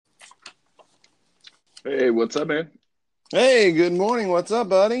Hey, what's up, man? Hey, good morning. What's up,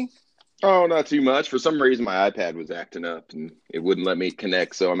 buddy? Oh, not too much. For some reason, my iPad was acting up and it wouldn't let me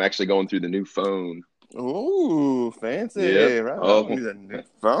connect. So I'm actually going through the new phone. Ooh, Yep. fancy. Right on. Oh, Use a new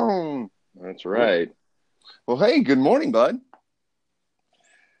phone. that's Well, right. well, hey, good morning, bud.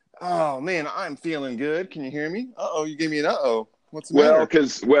 Oh, man, I'm feeling good. Can you hear me? Uh-oh, you gave me an uh-oh. What's the Well, matter?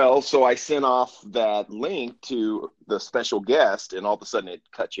 because, so I sent off that link to the special guest and all of a sudden it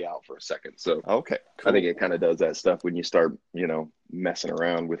cut you out for a second. So Okay, I think cool. it kind of does that stuff when you start, messing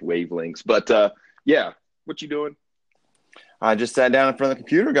around with wavelengths. But yeah, what you doing? I just sat down in front of the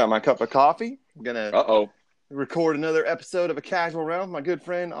computer, got my cup of coffee. I'm gonna Uh-oh. record another episode of A Casual Round with my good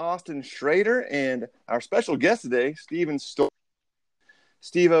friend Austin Schrader and our special guest today, Steven Storrie.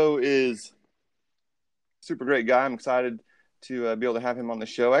 Stevo is super great guy. I'm excited to be able to have him on the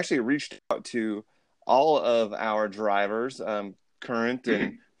show. I actually reached out to all of our drivers, current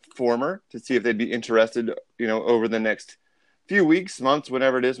and former, to see if they'd be interested, over the next few weeks, months,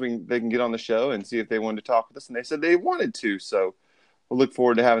 whenever it is, they can get on the show and see if they wanted to talk with us. And they said they wanted to. So we'll look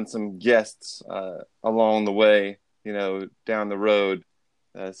forward to having some guests along the way, down the road,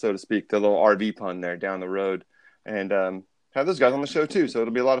 so to speak, the little RV pun there, down the road, and have those guys on the show too. So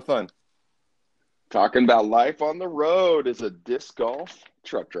it'll be a lot of fun. Talking about life on the road as a disc golf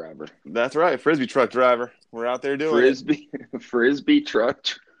truck driver. That's right, frisbee truck driver. We're out there doing it. Frisbee frisbee truck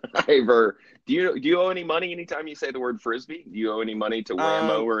driver. Do you owe any money anytime you say the word frisbee? Do you owe any money to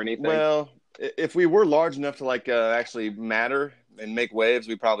Whammo or anything? Well, if we were large enough to actually matter and make waves,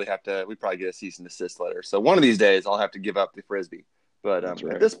 we'd probably get a cease and desist letter. So one of these days, I'll have to give up the frisbee. But That's at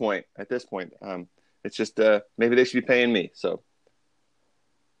right. this point, it's just maybe they should be paying me. So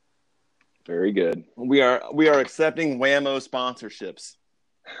Very good. we are accepting Whammo sponsorships.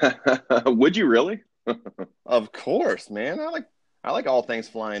 Would you really? Of course, man. I like all things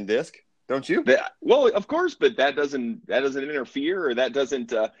flying disc. Don't you? Well, of course, but that doesn't interfere or that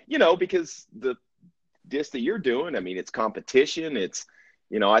doesn't because the disc that you're doing, I mean, it's competition.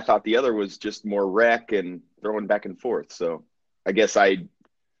 I thought the other was just more rec and throwing back and forth. So I guess I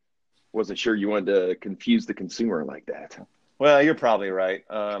wasn't sure you wanted to confuse the consumer like that. Well, you're probably right.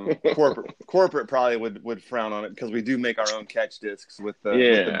 Corporate probably would frown on it because we do make our own catch discs with the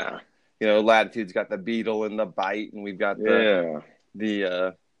Yeah. Latitude's got the beetle and the bite, and we've got Yeah.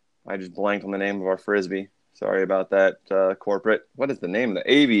 the I just blanked on the name of our frisbee. Sorry about that, corporate. What is the name of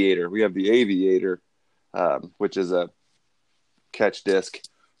the aviator? We have the aviator, which is a catch disc,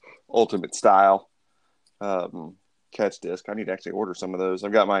 ultimate style catch disc. I need to actually order some of those.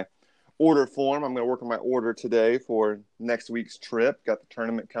 I've got my order form. I'm going to work on my order today for next week's trip. Got the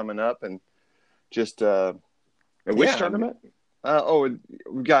tournament coming up, and just And which yeah. tournament?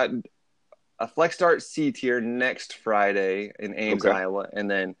 We've got a Flex Start C tier next Friday in Ames, Okay. Iowa, and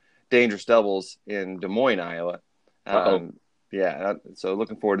then Dangerous Doubles in Des Moines, Iowa. Uh-oh. Yeah, so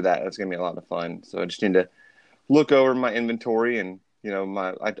looking forward to that. That's gonna be a lot of fun. So I just need to look over my inventory and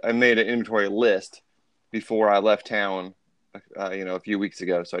I made an inventory list before I left town, a few weeks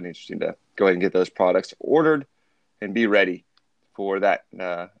ago. So I just need to go ahead and get those products ordered and be ready for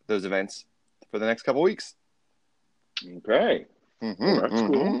those events for the next couple weeks. Okay. Well, Mm-hmm, that's cool.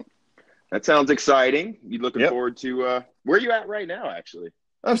 mm-hmm. That sounds exciting. You looking Yep, forward to where are you at right now, actually?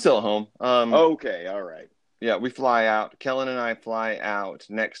 I'm still at home. Okay, all right. Yeah, we fly out. Kellen and I fly out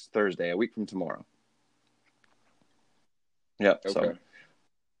next Thursday, a week from tomorrow. Yep. Okay. So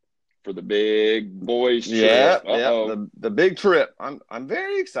For the big boys yeah, trip. yeah, Uh-oh. the big trip. I'm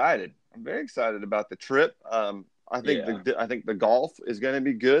very excited. I'm very excited about the trip. Yeah. I think the golf is going to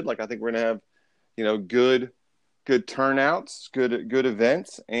be good. Like I think we're going to have, good turnouts, good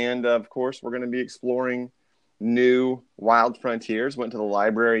events, and of course we're going to be exploring new wild frontiers. Went to the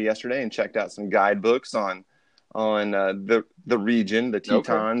library yesterday and checked out some guidebooks on the region, the Okay.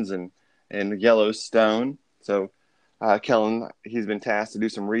 Tetons and Yellowstone. So Kellen, he's been tasked to do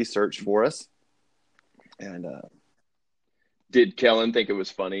some research for us, and Did Kellen think it was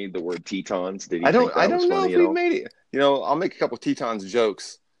funny, the word Tetons? Did he think I that was don't know funny if at we all? made it. I'll make a couple Tetons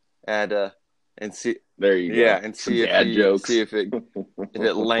jokes and and see, There you yeah, go. and Some see if dad he see jokes. if it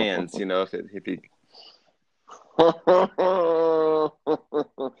lands. If he.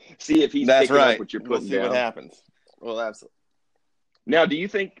 See if he's That's picking up right. what you're We'll putting see what down. happens. Well, absolutely. Now, do you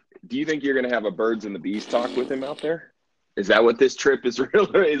think you're going to have a birds and the bees talk with him out there? Is that what this trip is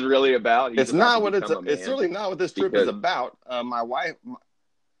really about? He's It's about to not what become a it's man certainly not what this trip is because about. My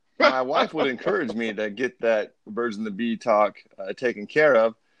wife would encourage me to get that birds and the bee talk taken care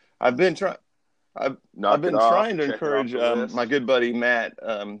of. I've been trying. I've knock it been off, trying to check it off encourage the my list. good buddy Matt,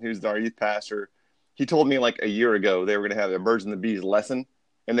 who's our youth pastor. He told me like a year ago they were going to have a birds and the bees lesson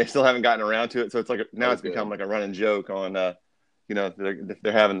and they still haven't gotten around to it. So it's like now it's become good. like a running joke on, they're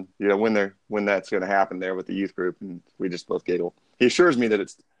having, when that's going to happen there with the youth group, and we just both giggle. He assures me that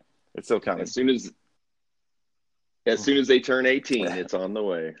it's still coming. As soon as they turn 18, it's on the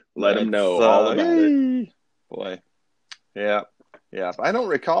way. Let them That's know all about it. boy, yeah. I don't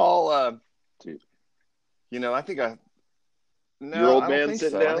recall. I think Your no, old I don't man think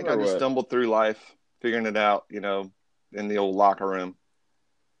sitting so. I down think I or just what? stumbled through life, figuring it out, in the old locker room.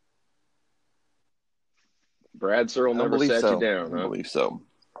 Brad Searle I don't never believe sat you so. I down, don't huh? believe so.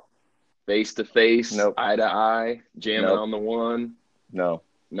 Face to face, Nope. eye to eye, jamming Nope. on the one. No.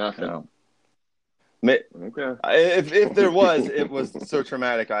 Nothing. No. Okay. If there was, it was so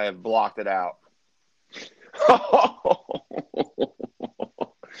traumatic. I have blocked it out.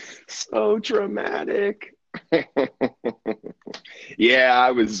 So traumatic. Yeah,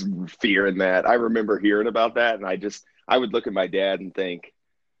 I was fearing that. I remember hearing about that, and I would look at my dad and think,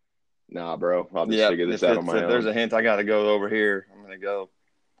 nah, bro, I'll just Yep. figure this If out on it's my if there's own. a hint, I got to go over here. I'm gonna go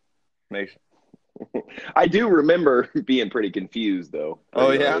make. I do remember being pretty confused, though, Oh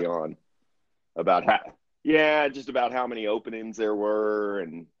pretty yeah. early on about yeah, just about how many openings there were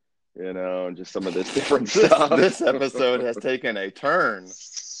and, just some of this different stuff. This episode has taken a turn.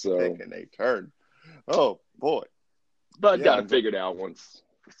 So, Taken a turn. Oh boy. but Yeah. got it figured out once.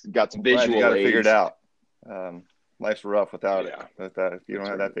 Got some I'm glad you got visual it figured aids. out. Life's rough without it. Yeah, If you don't that's have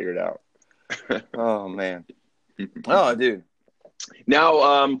right. that figured out. Oh man. Oh, dude.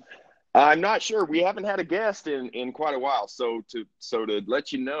 Now, I'm not sure. We haven't had a guest in quite a while. So to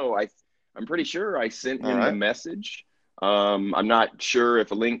let you know, I'm pretty sure I sent All him the right. message. I'm not sure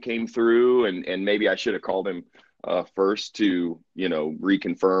if a link came through, and maybe I should have called him first to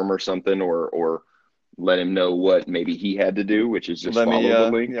reconfirm or something, or let him know what maybe he had to do, which is just Let me follow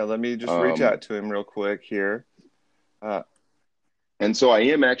the link. let me just reach Um, out to him real quick here. Uh, and so I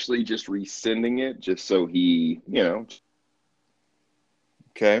am actually just resending it, just so he,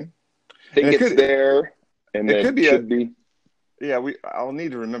 okay. And think it's there, and it that could be should be. I'll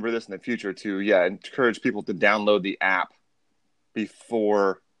need to remember this in the future too. Yeah, encourage people to download the app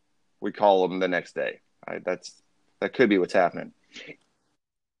before we call them the next day. That could be what's happening.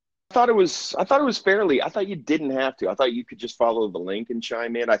 I thought it was fairly. I thought you didn't have to. I thought you could just follow the link and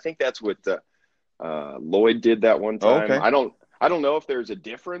chime in. I think that's what Lloyd did that one Oh, time. okay. I don't know if there's a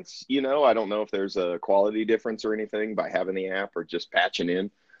difference. I don't know if there's a quality difference or anything by having the app or just patching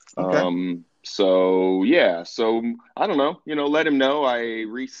in. Okay. So yeah. So I don't know. Let him know I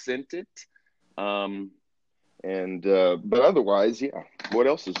resent it. And but otherwise, yeah. What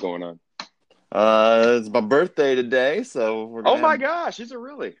else is going on? It's my birthday today, so we're Oh gonna my have. gosh, is it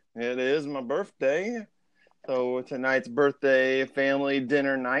really? It is my birthday, so tonight's birthday family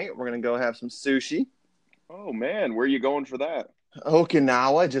dinner night. We're gonna go have some sushi. Oh man, where are you going for that?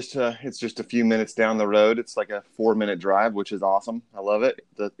 Okinawa, it's just a few minutes down the road. It's like a 4-minute drive, which is awesome. I love it.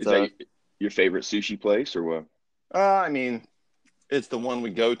 Is that your favorite sushi place or what? I mean, it's the one we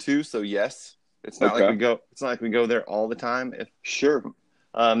go to, so yes. Okay, It's not like we go there all the time. sure.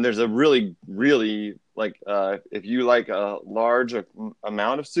 There's a really, really if you like a large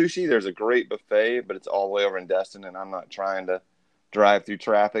amount of sushi, there's a great buffet, but it's all the way over in Destin, and I'm not trying to drive through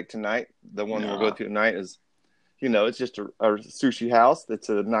traffic tonight. The one we'll go Nah. to tonight is, it's just a sushi house that's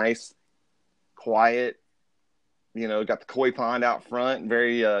a nice, quiet, got the koi pond out front,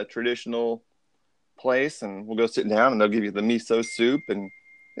 very traditional place, and we'll go sit down, and they'll give you the miso soup, and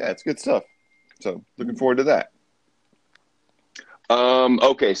yeah, it's good stuff. So looking forward to that.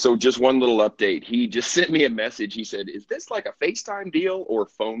 Okay, so just one little update. He just sent me a message. He said, "Is this like a FaceTime deal or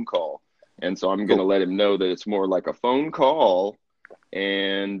phone call?" And so I'm gonna Cool. let him know that it's more like a phone call,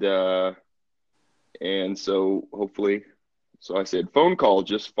 and so hopefully, so I said phone call.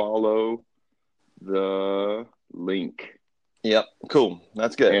 Just follow the link, Yep. Cool.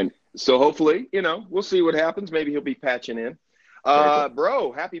 That's good. and so hopefully, we'll see what happens. Maybe he'll be patching in. Very cool.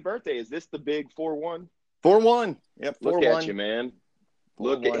 Bro, happy birthday! Is this the big 4-1? 4-1. Yep. Look at you, 4-1. man.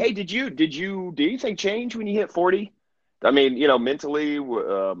 Four Hey, one. did anything change when you hit 40? I mean, mentally,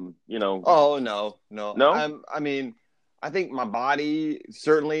 Oh no. no? I mean, I think my body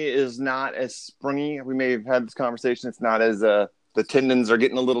certainly is not as springy. We may have had this conversation. It's not as the tendons are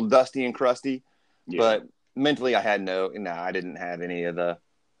getting a little dusty and crusty, Yeah. but mentally, I didn't have any of the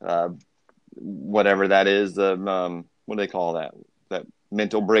uh, whatever that is. What do they call that? That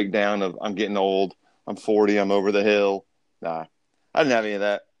mental breakdown of I'm getting old. I'm 40. I'm over the hill. Nah, I didn't have any of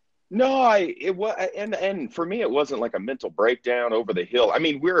that. No, it was, and for me, it wasn't like a mental breakdown over the hill. I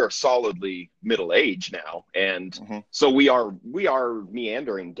mean, we're solidly middle age now, and Mm-hmm. so we are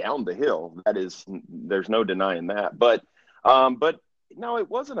meandering down the hill. That is, there's no denying that. But no, it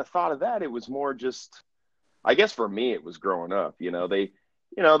wasn't a thought of that. It was more just, I guess for me, it was growing up.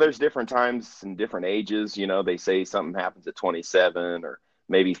 There's different times and different ages. They say something happens at 27 or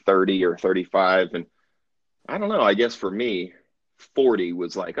maybe 30 or 35. And I don't know. I guess for me, 40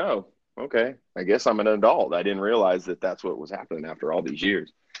 was like, oh, okay, I guess I'm an adult. I didn't realize that that's what was happening after all these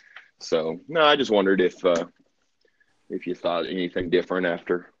years. So, no, I just wondered if you thought anything different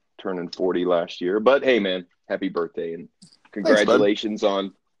after turning 40 last year. But hey, man, happy birthday and congratulations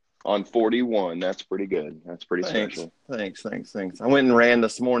on 41. That's pretty good. That's pretty special. Thanks. I went and ran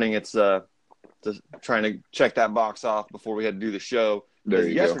this morning. It's just trying to check that box off before we had to do the show. There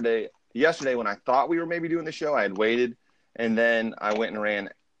you go. Yesterday, when I thought we were maybe doing the show, I had waited, and then I went and ran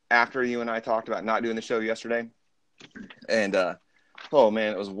after you and I talked about not doing the show yesterday. And oh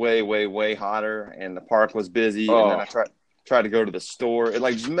man, it was way, way, way hotter, and the park was busy. Oh. And then I tried to go to the store. It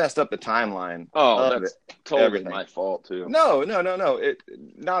just messed up the timeline. Oh, that's totally my fault too. No, it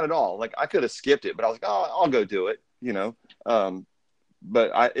not at all. I could have skipped it, but I was like, oh, I'll go do it.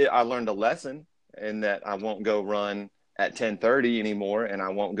 But I learned a lesson in that I won't go run at 10:30 anymore, and I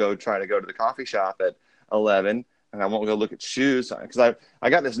won't try to go to the coffee shop at 11, and I won't go look at shoes because I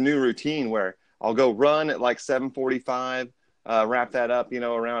got this new routine where I'll go run at 7:45, wrap that up,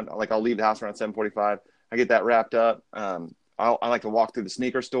 around I'll leave the house around 7:45. I get that wrapped up. I like to walk through the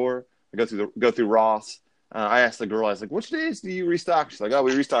sneaker store. I go through Ross. I asked the girl, I was like, which days do you restock? She's like, oh,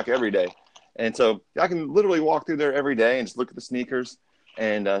 we restock every day. And so I can literally walk through there every day and just look at the sneakers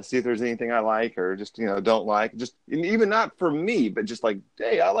and see if there's anything I like or just, don't like. Just even not for me, but just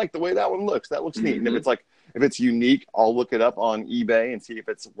hey, I like the way that one looks. That looks neat. And if it's unique, I'll look it up on eBay and see if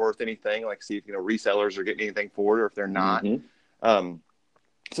it's worth anything, see if, resellers are getting anything for it or if they're not.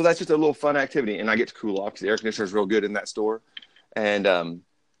 So that's just a little fun activity. And I get to cool off because the air conditioner is real good in that store. And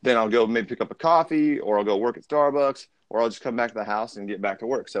then I'll go maybe pick up a coffee or I'll go work at Starbucks or I'll just come back to the house and get back to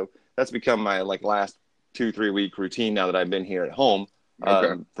work. So that's become my last 2-3 week routine now that I've been here at home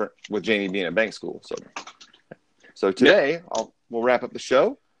with Jamie being at bank school. So today we'll wrap up the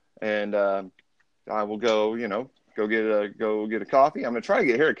show and I will go get a coffee. I'm going to try to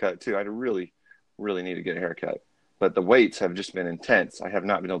get a haircut too. I really, really need to get a haircut, but the waits have just been intense. I have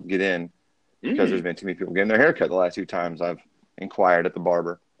not been able to get in because there's been too many people getting their haircut the last 2 times I've inquired at the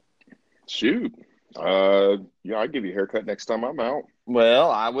barber. Shoot. Yeah, I'd give you a haircut next time I'm out.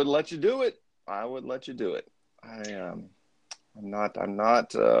 Well, I would let you do it. I'm not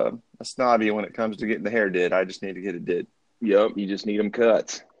a snobby when it comes to getting the hair did. I just need to get it did. Yep, you just need them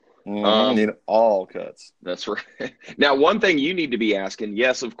cut. Need all cuts. That's right. Now, one thing you need to be asking,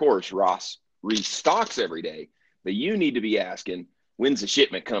 yes, of course, Ross restocks every day, but you need to be asking, when's the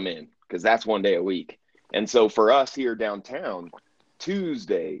shipment come in? Because that's 1 day a week. And so for us here downtown,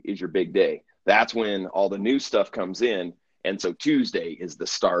 Tuesday is your big day. That's when all the new stuff comes in. And so Tuesday is the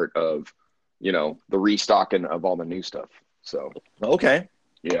start of, the restocking of all the new stuff. So, okay.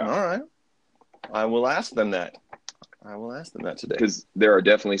 Yeah. All right. I will ask them that today. Because there are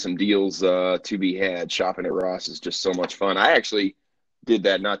definitely some deals to be had. Shopping at Ross is just so much fun. I actually did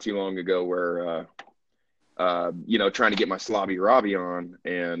that not too long ago where, trying to get my Slobby Robbie on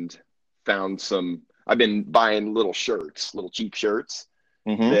and found some – I've been buying little cheap shirts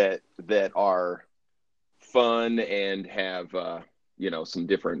that are fun and have, some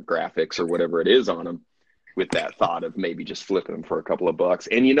different graphics or whatever it is on them with that thought of maybe just flipping them for a couple of bucks.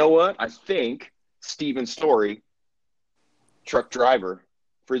 And you know what? I think Stevo Storrie,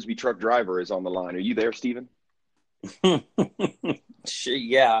 Frisbee truck driver, is on the line. Are you there, Steven? Sure,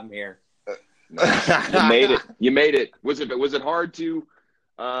 yeah, I'm here. You made it. Was it hard to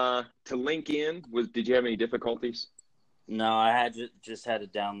link in? Did you have any difficulties? No, I had just had to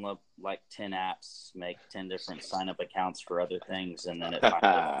download 10 apps, make 10 different sign-up accounts for other things, and then it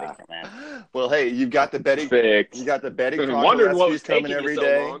finally came in. Well, hey, you've got the Betty. Perfect. You got the Betty Wondering what was coming every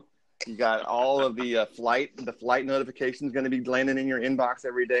day. Long. You got all of the flight notifications going to be landing in your inbox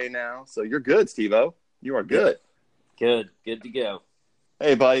every day now. So you're good, Stevo. You are good. Good to go.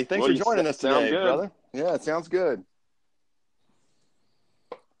 Hey, buddy. Thanks for joining us today, good. brother. Yeah, it sounds good.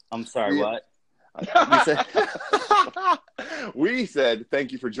 I'm sorry, what? We said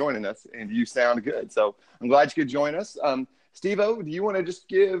thank you for joining us, and you sound good. So I'm glad you could join us. Stevo, do you want to just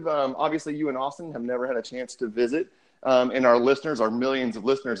give, obviously you and Austin have never had a chance to visit, and our listeners, our millions of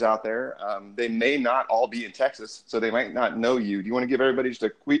listeners out there, they may not all be in Texas, so they might not know you. Do you want to give everybody just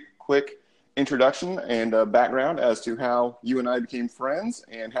a quick introduction and background as to how you and I became friends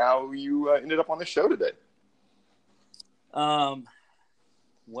and how you ended up on the show today?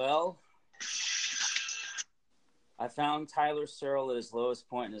 Well, I found Tyler Searle at his lowest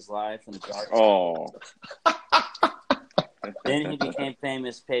point in his life in the dark. Oh. Then he became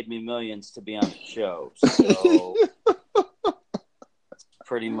famous, paid me millions to be on the show. So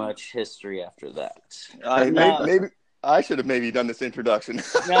pretty much history after that. Maybe I should have maybe done this introduction.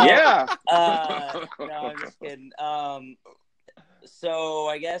 No, Yeah. no, I'm just kidding. So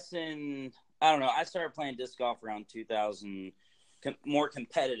I guess I don't know, I started playing disc golf around 2000, more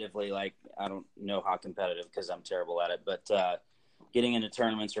competitively. Like, I don't know how competitive because I'm terrible at it, but getting into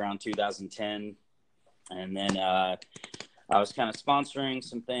tournaments around 2010. And then I was kind of sponsoring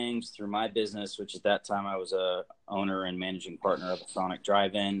some things through my business, which at that time I was a owner and managing partner of the Sonic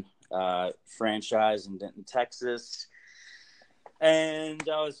Drive-In franchise in Denton, Texas. And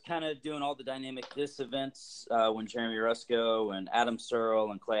I was kind of doing all the dynamic disc events when Jeremy Rusko and Adam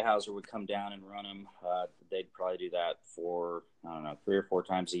Searle and Clay Hauser would come down and run them. They'd probably do that for, I don't know, 3 or 4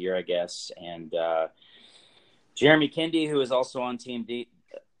 times a year, I guess. And Jeremy Kendi, who is also on Team D,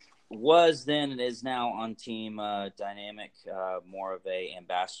 was then and is now on Team Dynamic, more of a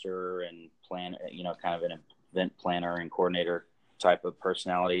ambassador and plan, kind of an event planner and coordinator type of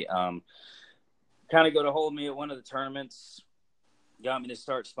personality. Kind of got a hold of me at one of the tournaments, got me to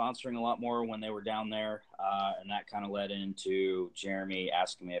start sponsoring a lot more when they were down there. And that kind of led into Jeremy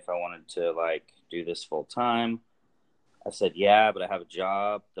asking me if I wanted to do this full time. I said, yeah, but I have a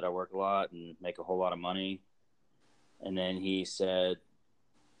job that I work a lot and make a whole lot of money. And then he said,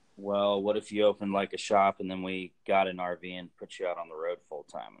 well, what if you opened a shop and then we got an RV and put you out on the road full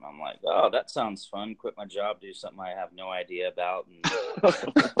time? And I'm like, oh, that sounds fun. Quit my job, do something I have no idea about, and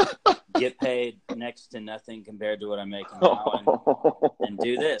get paid next to nothing compared to what I'm making now, and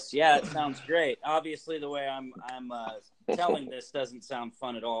do this. Yeah, it sounds great. Obviously, the way I'm telling this doesn't sound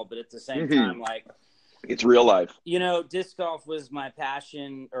fun at all, but at the same time, it's real life. Disc golf was my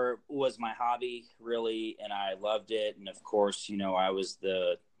passion, or was my hobby, really, and I loved it. And of course, I was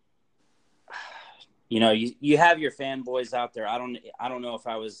you have your fanboys out there. I don't know if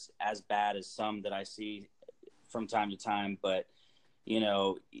I was as bad as some that I see from time to time, but you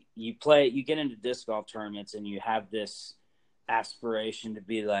get into disc golf tournaments and you have this aspiration to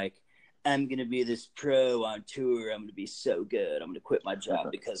be like, I'm going to be this pro on tour. I'm going to be so good. I'm going to quit my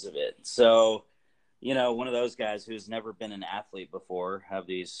job because of it. So, one of those guys who's never been an athlete before, have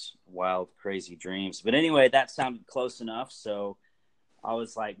these wild, crazy dreams. But anyway, that sounded close enough. So I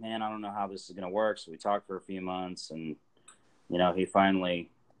was like, man, I don't know how this is going to work. So we talked for a few months, and, he finally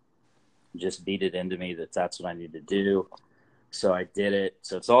just beat it into me that that's what I need to do. So I did it.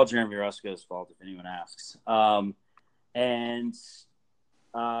 So it's all Jeremy Rusko's fault, if anyone asks. Along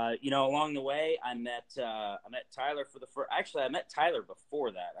the way, I met Tyler for the first. Actually, I met Tyler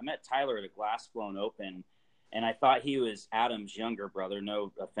before that. I met Tyler at a Glass Blown Open, and I thought he was Adam's younger brother.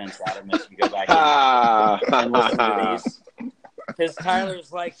 No offense, Adam, if you go back and listen to these. Because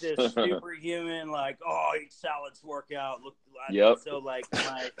Tyler's like this superhuman, eat salads, work out. Look, yep. So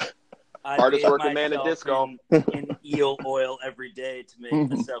hardest working man in disc golf in eel oil every day to make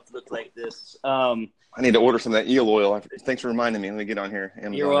myself look like this. I need to order some of that eel oil. Thanks for reminding me. Let me get on here.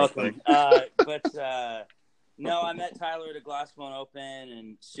 Amazon. You're welcome. No, I met Tyler at a Glass Blown Open,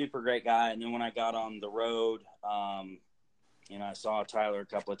 and super great guy. And then when I got on the road, I saw Tyler a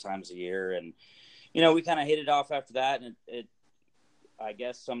couple of times a year, and we kind of hit it off after that. And I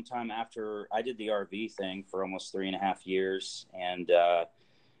guess sometime after I did the RV thing for almost 3.5 years, and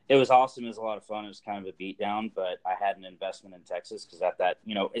it was awesome. It was a lot of fun. It was kind of a beatdown, but I had an investment in Texas because at that,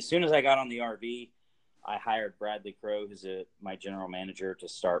 as soon as I got on the RV, I hired Bradley Crow, who's my general manager, to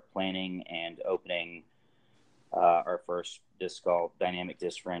start planning and opening our first dynamic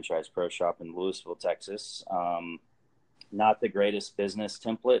disc franchise pro shop in Louisville, Texas. Not the greatest business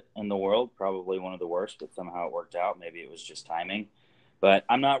template in the world, probably one of the worst, but somehow it worked out. Maybe it was just timing. But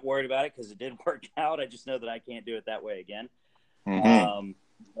I'm not worried about it because it did work out. I just know that I can't do it that way again. Mm-hmm.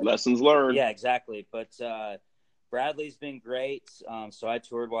 Lessons learned. Yeah, exactly. But Bradley's been great. So I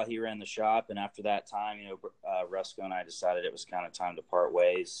toured while he ran the shop. And after that time, Rusko and I decided it was kind of time to part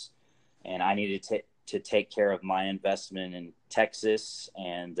ways. And I needed to take care of my investment in Texas.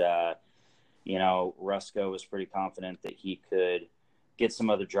 And, Rusko was pretty confident that he could get some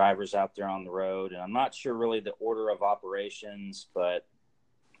other drivers out there on the road. And I'm not sure really the order of operations, but,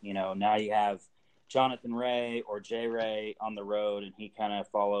 now you have Jonathan Ray or Jay Ray on the road, and he kind of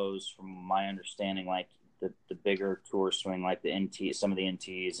follows, from my understanding, the bigger tour swing, like the NT, some of the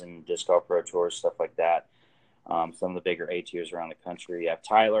NTs and Disc Golf Pro Tours, stuff like that. Some of the bigger A tiers around the country. You have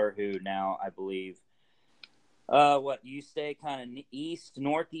Tyler, who now I believe, you stay kind of east,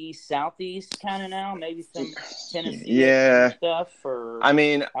 northeast, southeast, kind of now, maybe some Tennessee stuff. Or I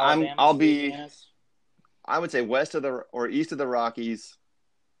would say west of or east of the Rockies,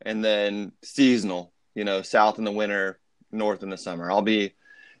 and then seasonal. South in the winter, north in the summer. I'll be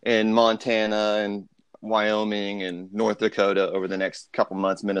in Montana and Wyoming and North Dakota over the next couple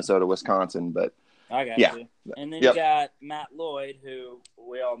months, Minnesota, Wisconsin. But I got yeah. you. And then Yep. you got Matt Lloyd, who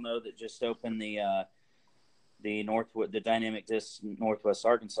we all know that just opened the Dynamic Disc Northwest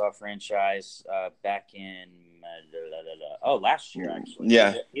Arkansas franchise back in last year actually.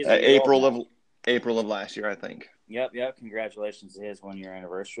 Yeah, He's a year old now. April of last year, I think. Yep. Congratulations to his 1-year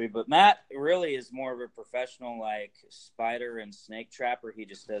anniversary. But Matt really is more of a professional, like spider and snake trapper. He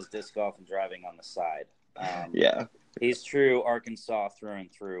just does disc golf and driving on the side. Yeah, he's true Arkansas through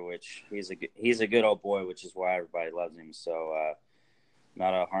and through. Which he's a good old boy, which is why everybody loves him. So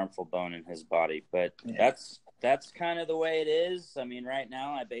not a harmful bone in his body. But yeah. that's kind of the way it is. I mean, right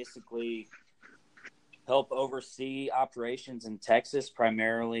now I basically help oversee operations in Texas,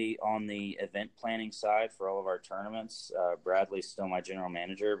 primarily on the event planning side for all of our tournaments. Bradley's still my general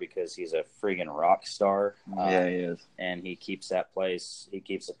manager because he's a friggin' rock star. Yeah, he is. And he keeps the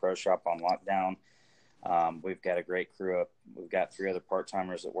pro shop on lockdown. We've got a great crew up. We've got 3 other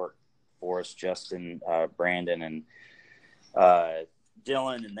part-timers that work for us, Justin, Brandon, and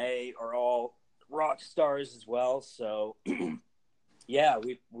Dylan, and they are all rock stars as well. So, yeah,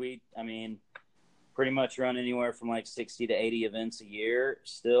 we pretty much run anywhere from like 60 to 80 events a year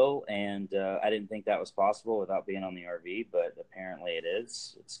still. And I didn't think that was possible without being on the RV, but apparently it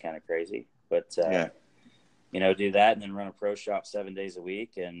is. It's kind of crazy. But, do that and then run a pro shop 7 days a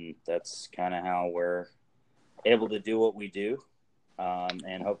week. And that's kind of how we're able to do what we do.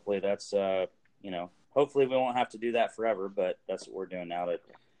 And hopefully that's, hopefully we won't have to do that forever, but that's what we're doing now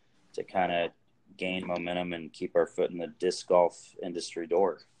to kind of gain momentum and keep our foot in the disc golf industry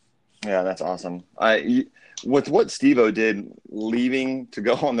door. Yeah, that's awesome. With what Stevo did, leaving to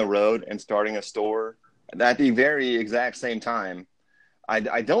go on the road and starting a store at the very exact same time,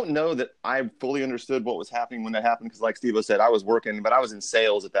 I don't know that I fully understood what was happening when that happened because, like Stevo said, I was working, but I was in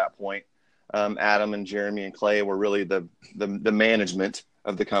sales at that point. Adam and Jeremy and Clay were really the management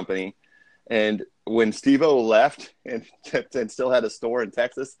of the company. And when Stevo left and still had a store in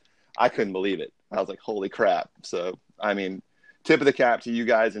Texas, I couldn't believe it. I was like, holy crap. So, I mean, tip of the cap to you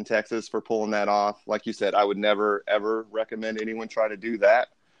guys in Texas for pulling that off. Like you said, I would never, ever recommend anyone try to do that,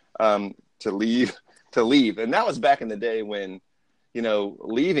 to leave. And that was back in the day when,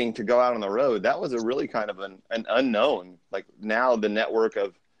 leaving to go out on the road, that was a really kind of an unknown. Like now the network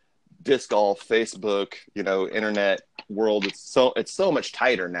of disc golf, Facebook, internet world, it's so much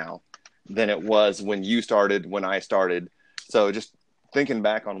tighter now than it was when you started, when I started. So just thinking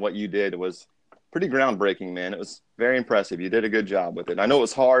back on what you did was pretty groundbreaking, man. It was very impressive. You did a good job with it. I know it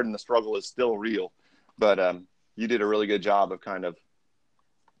was hard and the struggle is still real, but you did a really good job of kind of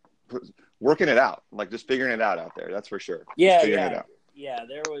working it out, like just figuring it out there. That's for sure. Yeah, figuring it out. Yeah,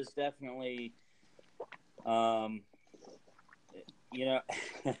 there was definitely, it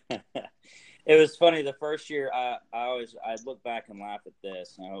was funny. The first year, I look back and laugh at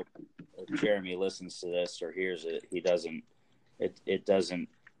this, and I hope Jeremy listens to this or hears it. He doesn't. It doesn't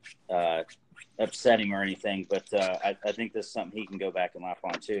upset him or anything, but I think this is something he can go back and laugh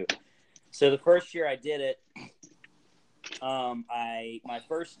on too. So the first year I did it, my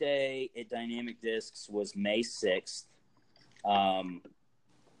first day at Dynamic Discs was May 6th. I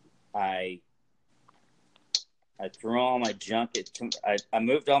threw all my junk. I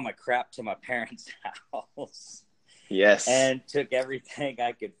moved all my crap to my parents' house. Yes. And took everything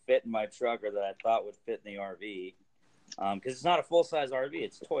I could fit in my truck or that I thought would fit in the RV. Because it's not a full-size RV.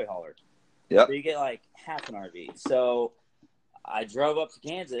 It's a toy hauler. Yep. So you get like half an RV. So I drove up to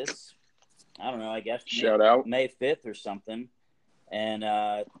Kansas. I don't know, I guess May 5th or something.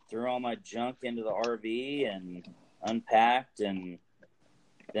 And threw all my junk into the RV and unpacked. And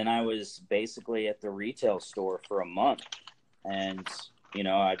then I was basically at the retail store for a month. And,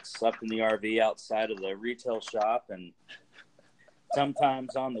 I slept in the RV outside of the retail shop and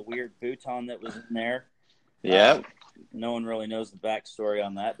sometimes on the weird futon that was in there. Yeah. No one really knows the backstory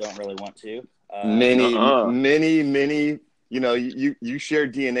on that. Don't really want to. Many. You share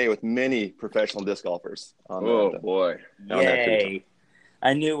DNA with many professional disc golfers. Boy! Yay!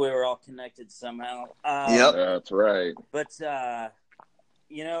 I knew we were all connected somehow. Yep, that's right. But the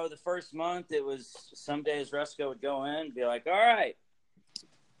first month it was some days Rusko would go in and be like, "All right,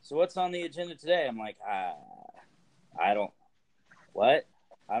 so what's on the agenda today?" I'm like, I don't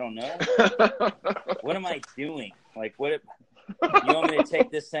know. What am I doing? Like, you want me to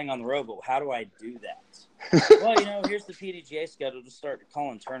take this thing on the road, but how do I do that? Well, here's the PDGA schedule. Just start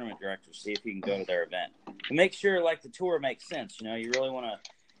calling tournament directors, see if you can go to their event. And make sure, like, the tour makes sense. You really want to,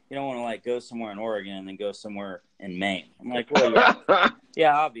 you don't want to, like, go somewhere in Oregon and then go somewhere in Maine. I'm like, well,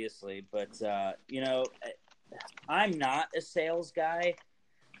 yeah, obviously. But, I'm not a sales guy.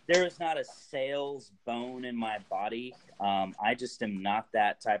 There is not a sales bone in my body. I just am not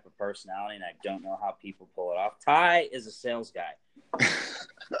that type of personality, and I don't know how people pull it off. Ty is a sales guy.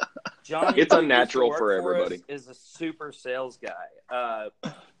 Johnny, it's unnatural for everybody. Is a super sales guy.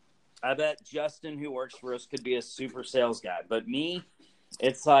 I bet Justin, who works for us, could be a super sales guy. But me,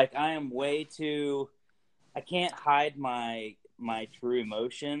 it's like I am way too. I can't hide my true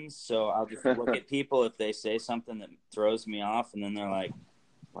emotions, so I'll just look at people if they say something that throws me off, and then they're like,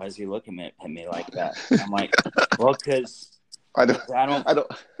 "Why is he looking at me like that?" I'm like, "Well, because I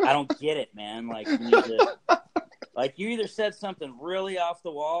don't get it, man. Like, you need to, like, you either said something really off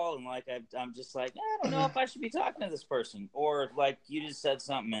the wall, and like I'm just like, I don't know if I should be talking to this person, or like you just said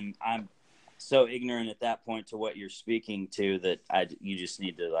something, and I'm so ignorant at that point to what you're speaking to that you just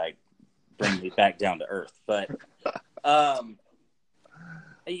need to like bring me back down to earth." But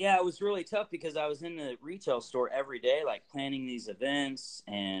yeah, it was really tough because I was in the retail store every day, like planning these events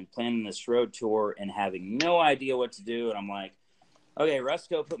and planning this road tour and having no idea what to do. And I'm like, okay,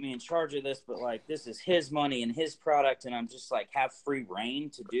 Rusco put me in charge of this, but like, this is his money and his product. And I'm just like, have free reign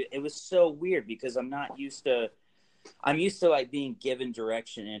to do. It was so weird because I'm used to like being given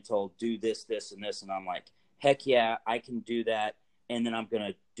direction and told, do this, this, and this. And I'm like, heck yeah, I can do that. And then I'm going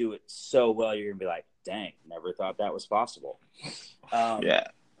to do it so well. You're going to be like, dang, never thought that was possible. Yeah.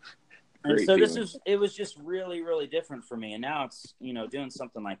 And so it was just really, really different for me. And now it's, doing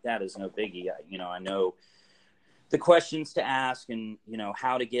something like that is no biggie. I know the questions to ask and,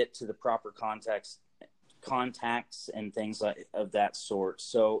 how to get to the proper contacts and things like of that sort.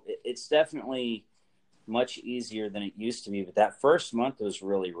 So it's definitely much easier than it used to be. But that first month was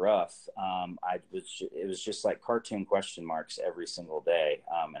really rough. It was just like cartoon question marks every single day.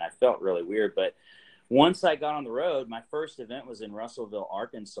 And I felt really weird, but once I got on the road, my first event was in Russellville,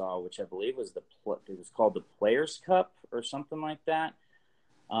 Arkansas, which I believe was it was called the Players Cup or something like that.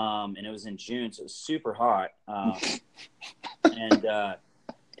 And it was in June, so it was super hot. And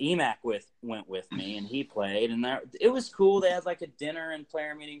EMAC went with me, and he played, and it was cool. They had like a dinner and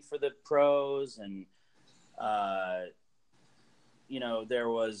player meeting for the pros, and there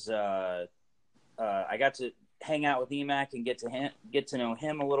was I got to hang out with EMAC and get to know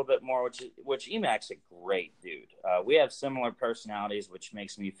him a little bit more, which EMAC's a great dude. We have similar personalities, which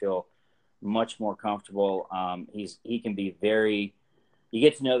makes me feel much more comfortable. He can be you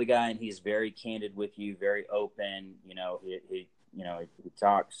get to know the guy, and he's very candid with you, very open. He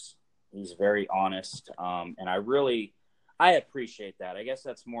talks. He's very honest, and I appreciate that. I guess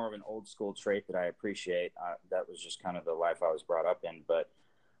that's more of an old school trait that I appreciate. That was just kind of the life I was brought up in, but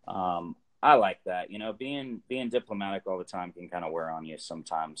I like that. Being diplomatic all the time can kind of wear on you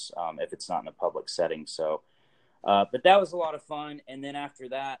sometimes if it's not in a public setting. So, but that was a lot of fun. And then after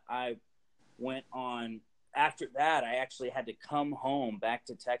that, I actually had to come home back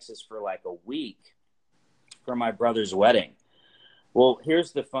to Texas for like a week for my brother's wedding. Well,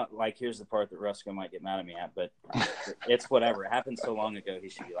 here's the part that Rusco might get mad at me at, but it's whatever. It happened so long ago, he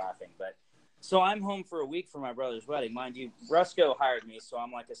should be laughing. But so I'm home for a week for my brother's wedding. Mind you, Rusco hired me, so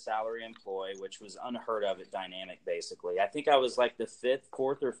I'm like a salary employee, which was unheard of at Dynamic, basically. I think I was like the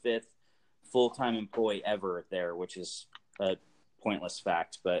fourth or fifth full-time employee ever there, which is a pointless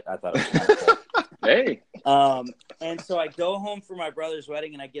fact, but I thought it was kind of cool. Hey. And so I go home for my brother's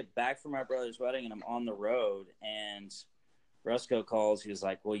wedding, and I get back from my brother's wedding, and I'm on the road, and Rusco calls. He was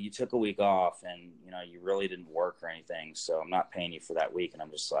like, well, you took a week off, and, you really didn't work or anything, so I'm not paying you for that week. And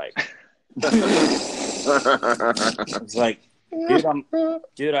I'm just like... It's like,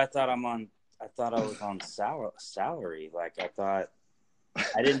 dude, I thought I was on salary. Like, I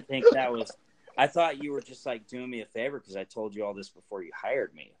didn't think I thought you were just like doing me a favor because I told you all this before you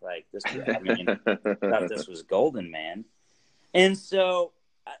hired me. Like this, thought this was golden, man. And so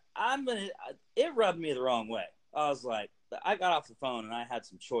it rubbed me the wrong way. I was like, I got off the phone and I had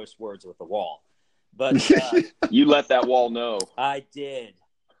some choice words with the wall, but you let that wall know. I did.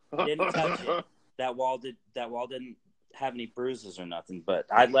 Didn't touch it. That wall didn't have any bruises or nothing, but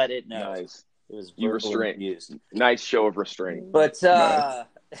I let it know. Nice. It was you restrained. Abused. Nice show of restraint. But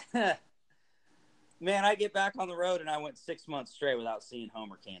man, I get back on the road and I went 6 months straight without seeing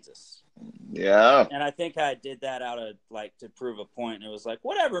Homer, Kansas. Yeah. And I think I did that out of like to prove a point. And it was like,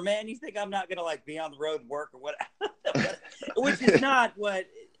 whatever, man. You think I'm not gonna like be on the road and work or what? Which is not what.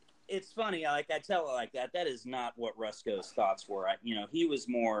 It's funny. Like I tell it like that. That is not what Rusco's thoughts were. He was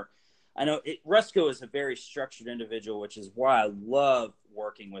more. I know Rusco is a very structured individual, which is why I love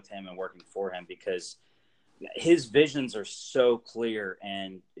working with him and working for him because his visions are so clear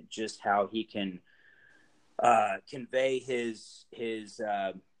and just how he can convey his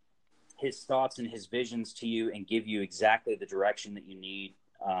his thoughts and his visions to you and give you exactly the direction that you need.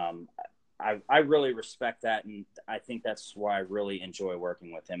 I really respect that, and I think that's why I really enjoy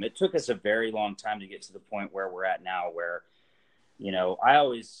working with him. It took us a very long time to get to the point where we're at now, where, you know, I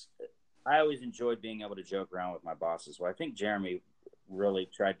always enjoyed being able to joke around with my bosses. Well, I think Jeremy really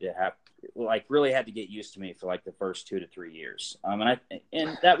really had to get used to me for like the first 2 to 3 years.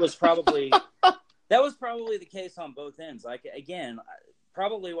 And that was probably the case on both ends. Like, again,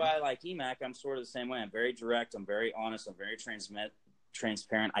 probably why I like EMAC, I'm sort of the same way. I'm very direct. I'm very honest. I'm very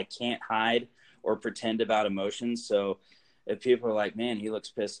transparent. I can't hide or pretend about emotions. So if people are like, man, he looks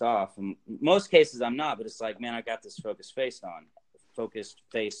pissed off, in most cases I'm not, but it's like, man, I got this focused face on.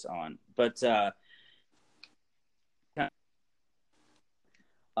 But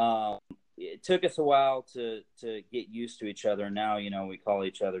it took us a while to get used to each other. Now, you know, we call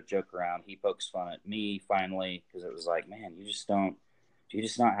each other, joke around. He pokes fun at me finally, because it was like, man, do you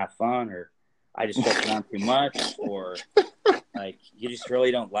just not have fun, or I just joke around too much, or like, you just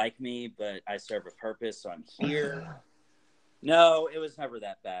really don't like me, but I serve a purpose, so I'm here. No, it was never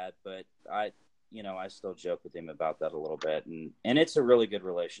that bad, but I still joke with him about that a little bit, and it's a really good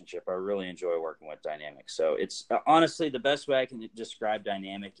relationship. I really enjoy working with Dynamic. So it's honestly the best way I can describe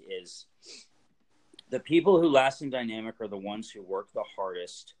Dynamic is the people who last in Dynamic are the ones who work the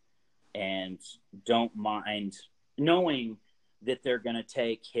hardest and don't mind knowing that they're going to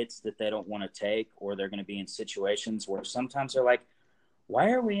take hits that they don't want to take, or they're going to be in situations where sometimes they're like,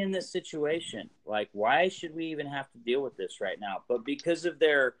 why are we in this situation? Like, why should we even have to deal with this right now? But because of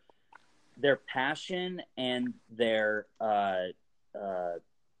their passion and their,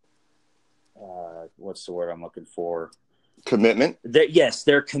 what's the word I'm looking for? Commitment.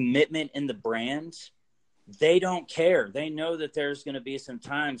 Their commitment in the brand. They don't care. They know that there's going to be some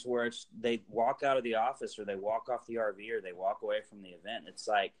times where they walk out of the office, or they walk off the RV, or they walk away from the event. It's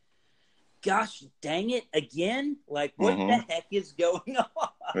like, gosh, dang it, again? Like, what the heck is going on?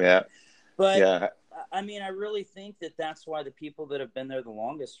 Yeah. But, yeah. I mean, I really think that that's why the people that have been there the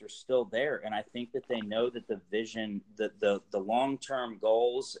longest are still there. And I think that they know that the vision, the long-term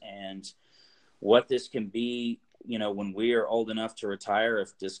goals and what this can be, you know, when we are old enough to retire,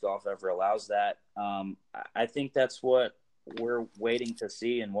 if disc golf ever allows that. I think that's what we're waiting to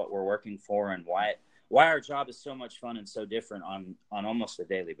see and what we're working for, and why our job is so much fun and so different on almost a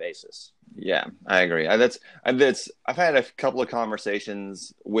daily basis. Yeah, I agree. I've had a couple of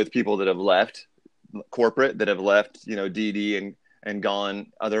conversations with people that have left corporate, that have left, you know, DD and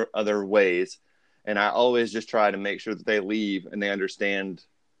gone other ways. And I always just try to make sure that they leave and they understand,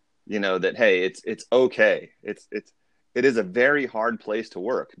 you know, that, hey, it's okay. It is a very hard place to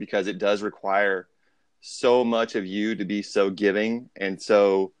work, because it does require so much of you to be so giving and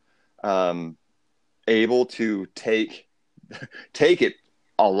so able to take it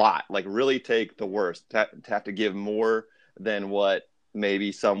a lot, like really take the worst, to have to give more than what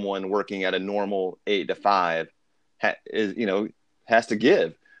maybe someone working at a normal 8 to 5 has to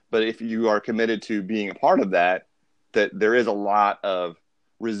give. But if you are committed to being a part of that there is a lot of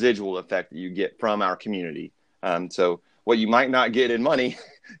residual effect that you get from our community. So what you might not get in money,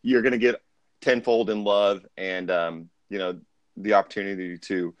 you're going to get tenfold in love and, you know, the opportunity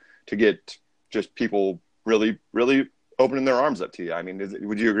to get just people really, really opening their arms up to you. I mean,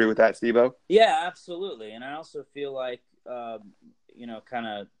 would you agree with that, Stevo? Yeah, absolutely. And I also feel like, you know, kind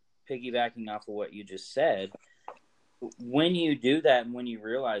of piggybacking off of what you just said, when you do that and when you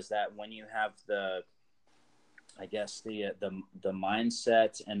realize that, when you have the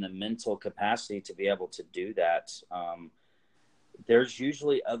mindset and the mental capacity to be able to do that, there's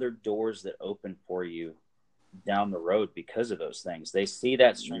usually other doors that open for you down the road because of those things. They see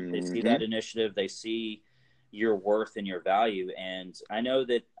that strength, they see that initiative, they see your worth and your value. And I know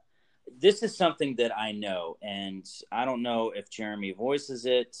that this is something that I know, and I don't know if Jeremy voices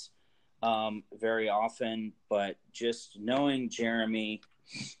it very often, but just knowing Jeremy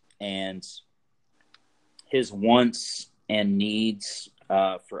and his wants and needs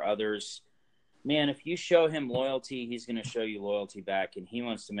for others, man, if you show him loyalty, he's going to show you loyalty back, and he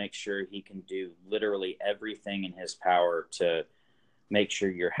wants to make sure he can do literally everything in his power to make sure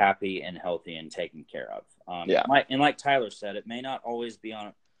you're happy and healthy and taken care of. And like Tyler said, it may not always be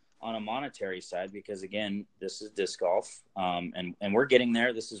on a monetary side, because again, this is disc golf, and we're getting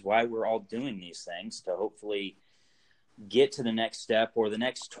there. This is why we're all doing these things, to hopefully get to the next step, or the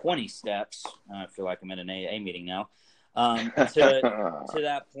next 20 steps. I feel like I'm in an AA meeting now, to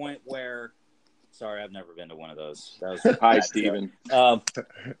that point where, sorry, I've never been to one of those. That was hi, Steven.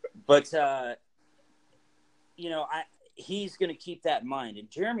 But you know, he's going to keep that in mind. And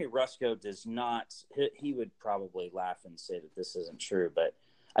Jeremy Rusko does not. He would probably laugh and say that this isn't true, but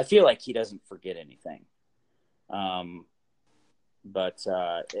I feel like he doesn't forget anything. But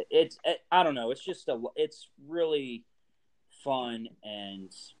I don't know. It's really fun,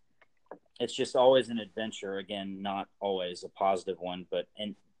 and it's just always an adventure. Again, not always a positive one, but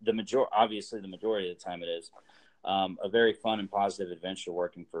obviously the majority of the time it is a very fun and positive adventure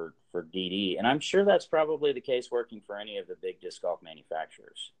working for DD. And I'm sure that's probably the case working for any of the big disc golf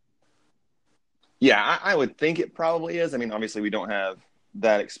manufacturers. Yeah, I would think it probably is. I mean, obviously we don't have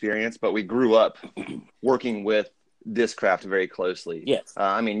that experience, but we grew up working with Discraft very closely. Yes.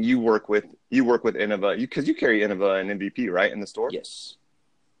 I mean, you work with Innova because you carry Innova and MVP, right, in the store? Yes.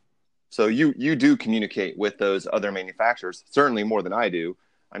 So you do communicate with those other manufacturers, certainly more than I do.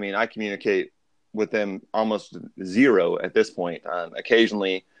 I mean, I communicate with them almost zero at this point.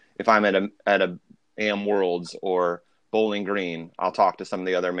 Occasionally, if I'm at a AM Worlds or Bowling Green, I'll talk to some of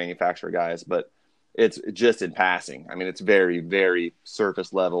the other manufacturer guys, but it's just in passing. I mean, it's very, very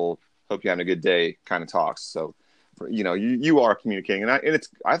surface level. Hope you're having a good day kind of talks. So, you are communicating, and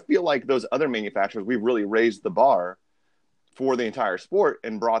I feel like those other manufacturers, we've really raised the bar for the entire sport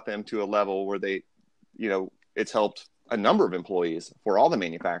and brought them to a level where they, it's helped a number of employees for all the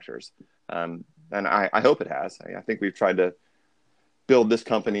manufacturers. And I hope it has. I think we've tried to build this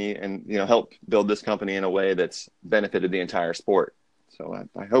company and, help build this company in a way that's benefited the entire sport. So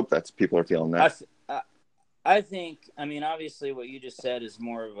I hope people are feeling that. I think, obviously what you just said is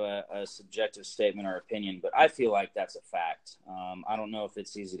more of a subjective statement or opinion, but I feel like that's a fact. I don't know if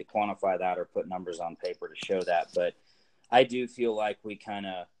it's easy to quantify that or put numbers on paper to show that, but I do feel like we kind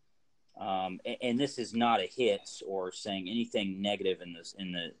of, and this is not a hit or saying anything negative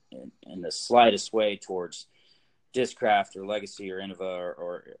in the slightest way towards Discraft or Legacy or Innova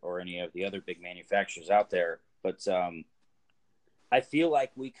or any of the other big manufacturers out there, but I feel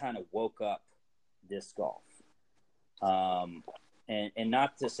like we kind of woke up disc golf. And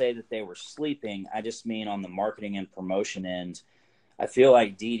not to say that they were sleeping, I just mean on the marketing and promotion end. I feel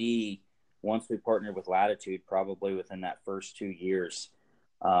like DD, once we partnered with Latitude, probably within that first 2 years,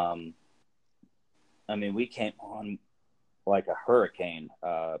 we came on like a hurricane.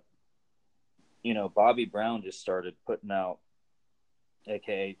 Bobby Brown just started putting out,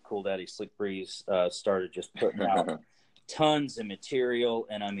 aka Cool Daddy Slick Breeze, started just putting out tons of material.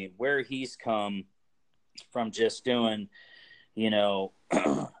 And where he's come from just doing,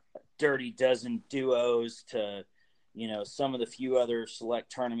 Dirty Dozen duos to, some of the few other select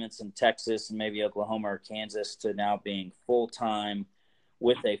tournaments in Texas and maybe Oklahoma or Kansas to now being full-time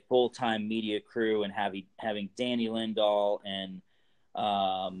with a full-time media crew and having Danny Lindahl and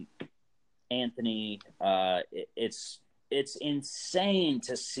Anthony. It's insane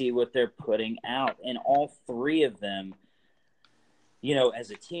to see what they're putting out. And all three of them,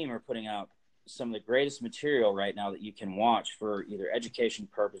 as a team are putting out some of the greatest material right now that you can watch for either education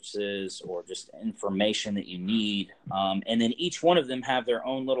purposes or just information that you need. And then each one of them have their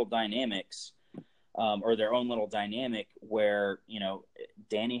own little dynamics or their own little dynamic where,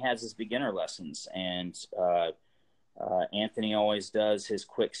 Danny has his beginner lessons and Anthony always does his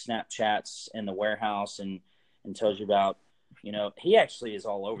quick Snapchats in the warehouse and tells you about, he actually is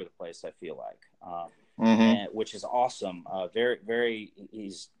all over the place, I feel like. Which is awesome. Very, very.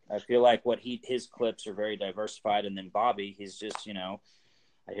 I feel like his clips are very diversified. And then Bobby, he's just, I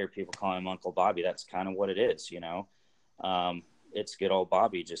hear people call him Uncle Bobby. That's kind of what it is, It's good old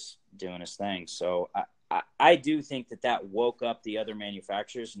Bobby just doing his thing. So I do think that woke up the other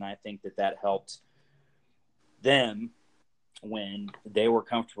manufacturers, and I think that helped them when they were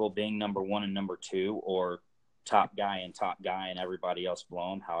comfortable being number one and number two, or top guy and everybody else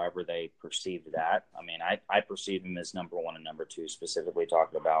below him, however they perceived that. I perceive him as number one and number two, specifically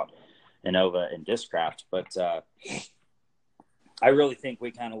talking about Innova and Discraft. But I really think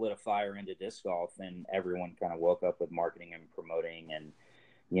we kind of lit a fire into disc golf, and everyone kind of woke up with marketing and promoting and,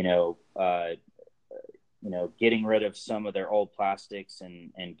 getting rid of some of their old plastics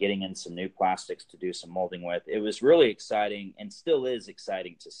and getting in some new plastics to do some molding with. It was really exciting and still is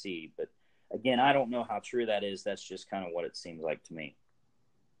exciting to see, but again, I don't know how true that is. That's just kind of what it seems like to me.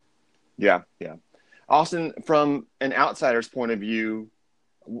 Yeah. Austin, from an outsider's point of view,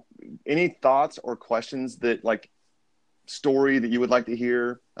 any thoughts or questions story that you would like to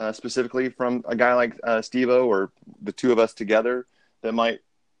hear specifically from a guy like Stevo or the two of us together that might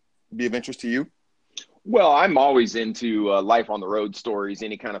be of interest to you? Well, I'm always into life on the road stories,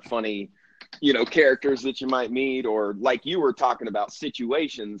 any kind of funny characters that you might meet, or like you were talking about,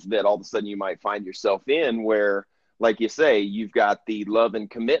 situations that all of a sudden you might find yourself in where, like you say, you've got the love and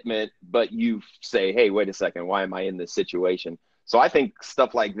commitment, but you say, hey, wait a second, why am I in this situation? So I think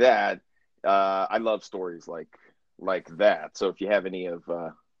stuff like that, I love stories like that. So if you have any of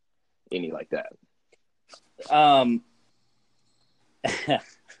any like that.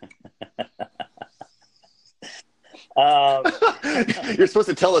 You're supposed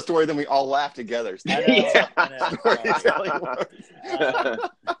to tell a story, then we all laugh together. I know.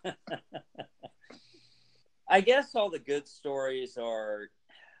 I guess all the good stories are,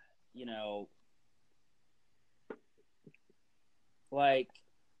 like,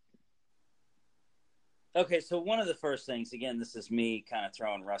 okay, so one of the first things, again, this is me kind of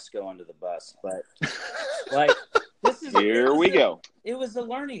throwing Rusco under the bus, but like, Here we go. It was a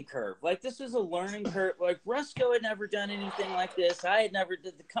learning curve. Like, this was a learning curve. Like, Rusco had never done anything like this. I had never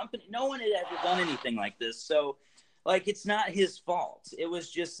did the company. No one had ever done anything like this. So, like, it's not his fault. It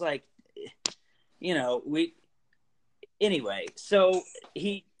was just like, anyway, so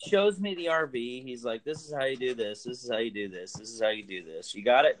he shows me the RV. He's like, this is how you do this. This is how you do this. This is how you do this. You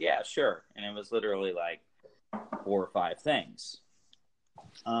got it? Yeah, sure. And it was literally like 4 or 5 things.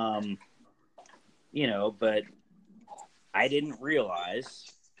 But I didn't realize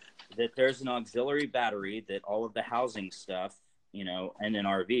that there's an auxiliary battery that all of the housing stuff, and an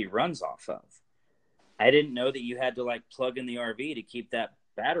RV runs off of. I didn't know that you had to like plug in the RV to keep that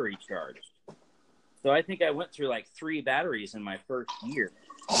battery charged. So I think I went through like 3 batteries in my first year,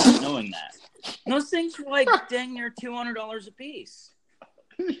 not knowing that. And those things were like dang near $200 a piece.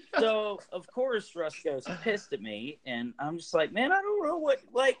 So of course Rusco's pissed at me, and I'm just like, man, I don't know what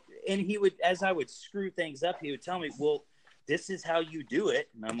like. And he would, as I would screw things up, he would tell me, well, this is how you do it.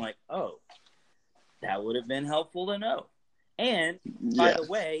 And I'm like, oh, that would have been helpful to know. And by the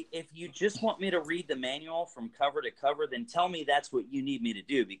way, if you just want me to read the manual from cover to cover, then tell me that's what you need me to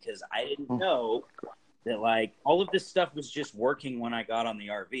do, because I didn't know that like all of this stuff was just working when I got on the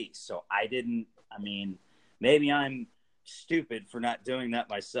RV. So maybe I'm stupid for not doing that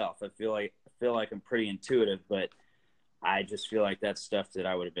myself. I feel like I'm pretty intuitive, but I just feel like that's stuff that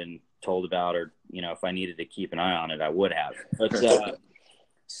I would have been told about, or, if I needed to keep an eye on it, I would have. But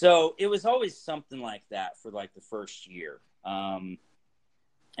so it was always something like that for like the first year. And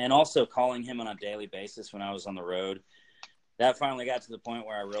also calling him on a daily basis when I was on the road, that finally got to the point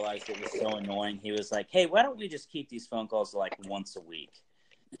where I realized it was so annoying. He was like, hey, why don't we just keep these phone calls like once a week?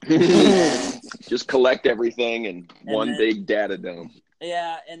 Just collect everything in one big data dump.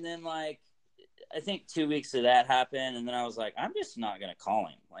 Yeah. And then like, I think 2 weeks of that happened. And then I was like, I'm just not going to call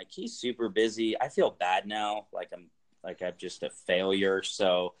him. Like, he's super busy. I feel bad now. I'm just a failure.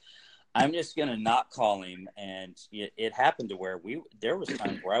 So I'm just going to not call him. And it happened to where there was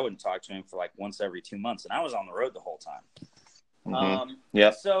times where I wouldn't talk to him for like once every 2 months, and I was on the road the whole time.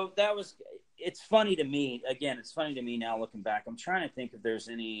 So it's funny to me. Again, it's funny to me now looking back. I'm trying to think if there's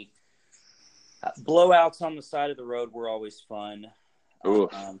any blowouts on the side of the road were always fun.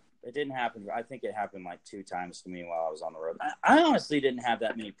 It didn't happen. I think it happened like 2 times to me while I was on the road. I honestly didn't have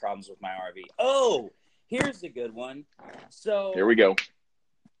that many problems with my RV. Oh, here's a good one. So here we go.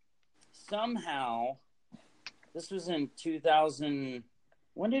 Somehow, this was in 2000.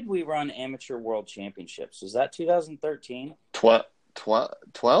 When did we run Amateur World Championships? Was that 2013? 12? No,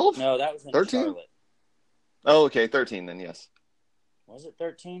 that was in 13? Charlotte. Oh, okay, 13 then, yes. Was it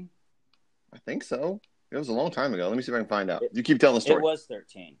 13? I think so. It was a long time ago. Let me see if I can find out. You keep telling the story. It was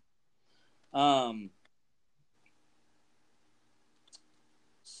 13.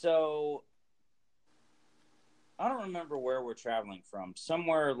 So I don't remember where we're traveling from.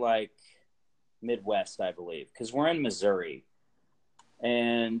 Somewhere like Midwest, I believe, because we're in Missouri.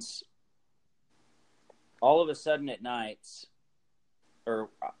 And all of a sudden at night, while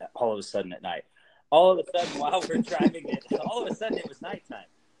we're driving all of a sudden it was nighttime.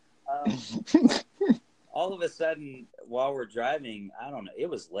 All of a sudden while we're driving, I don't know, it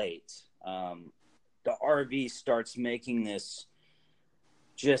was late. The RV starts making this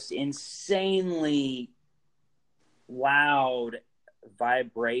just insanely loud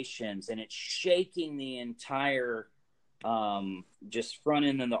vibrations, and it's shaking the entire just front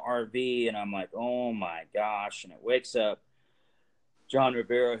end of the RV, and I'm like, oh my gosh. And it wakes up John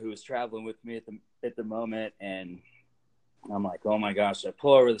Rivera, who was traveling with me at the moment, and I'm like, oh my gosh. I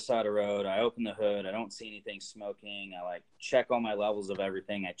pull over the side of the road, I open the hood, I don't see anything smoking. I like check all my levels of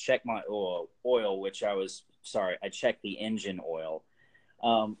everything. I check my oil, I checked the engine oil,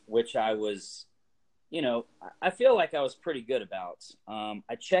 which I was, I feel like I was pretty good about.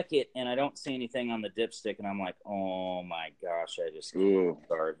 I check it and I don't see anything on the dipstick, and I'm like, oh my gosh, I just the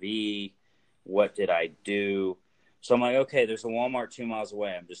RV. What did I do? So I'm like, okay, there's a Walmart 2 miles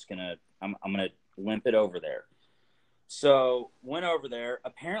away. I'm gonna limp it over there. So went over there.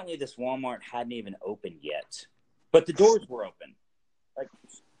 Apparently this Walmart hadn't even opened yet, but the doors were open. Like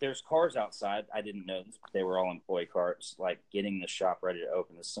there's cars outside. I didn't know this, but they were all employee cars, like getting the shop ready to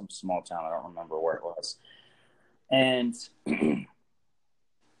open. It's some small town. I don't remember where it was. And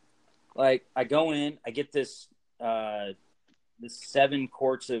like I go in, I get this 7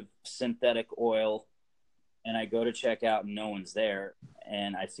 quarts of synthetic oil, and I go to check out and no one's there.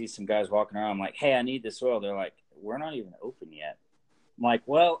 And I see some guys walking around. I'm like, hey, I need this oil. They're like, we're not even open yet. I'm like,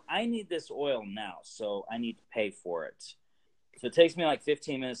 well, I need this oil now, so I need to pay for it. So it takes me like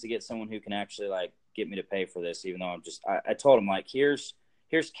 15 minutes to get someone who can actually like get me to pay for this, even though I told him like, here's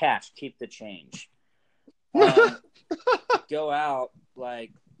cash, keep the change. Go out,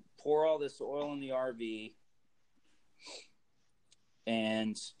 like pour all this oil in the RV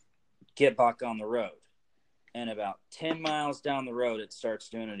and get back on the road. And about 10 miles down the road, it starts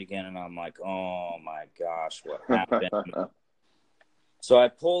doing it again. And I'm like, oh my gosh, what happened? So I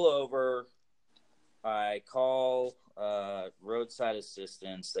pull over, I call roadside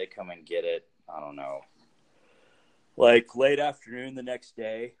assistance. They come and get it. I don't know. Like late afternoon the next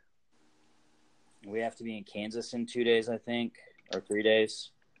day. We have to be in Kansas in 2 days, I think, or 3 days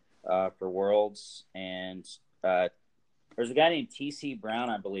for Worlds. And there's a guy named T.C. Brown,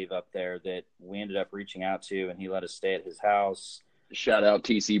 I believe, up there that we ended up reaching out to, and he let us stay at his house. Shout out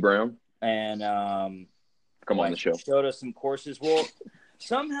T.C. Brown. And come on the show. Showed us some courses. Well,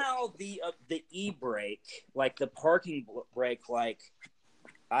 somehow the e-brake, like the parking brake, like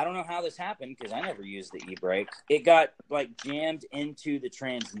I don't know how this happened because I never used the e-brake. It got like jammed into the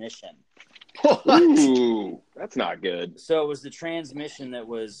transmission. Ooh, that's not good. So it was the transmission that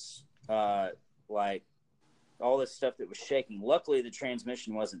was like all this stuff that was shaking. Luckily, the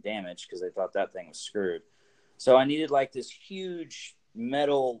transmission wasn't damaged because they thought that thing was screwed. So I needed like this huge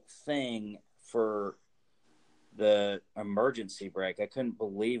metal thing for the emergency brake. I couldn't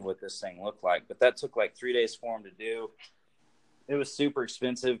believe what this thing looked like, but that took like 3 days for them to do. It was super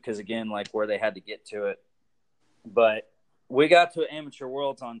expensive because, again, like where they had to get to it. But we got to Amateur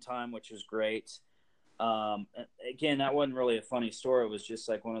Worlds on time, which was great. Again, that wasn't really a funny story. It was just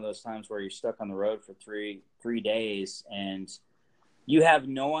like one of those times where you're stuck on the road for three days and you have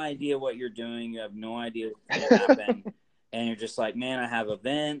no idea what you're doing. You have no idea what's going to happen. And you're just like, man, I have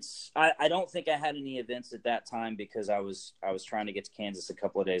events. I don't think I had any events at that time because I was trying to get to Kansas a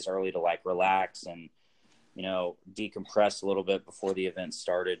couple of days early to like relax and, you know, decompress a little bit before the event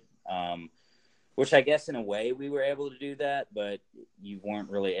started. Which I guess in a way we were able to do that, but you weren't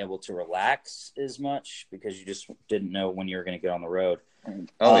really able to relax as much because you just didn't know when you were going to get on the road.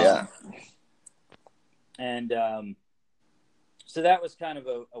 Oh, yeah. And so that was kind of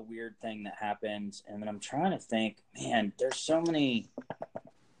a weird thing that happened. And then I'm trying to think, man, there's so many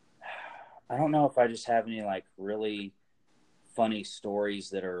 – I don't know if I just have any, like, really funny stories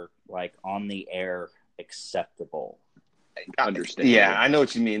that are, like, on the air acceptable. Understand. Yeah, I know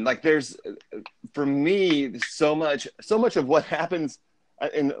what you mean. Like there's, for me, so much of what happens,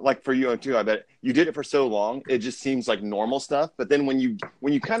 and like for you too, I bet you did it for so long, it just seems like normal stuff. But then when you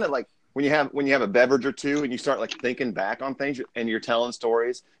kind of like, when you have a beverage or two and you start like thinking back on things and you're telling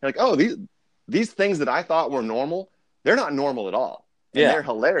stories, you're like, oh, these things that I thought were normal, they're not normal at all. And they're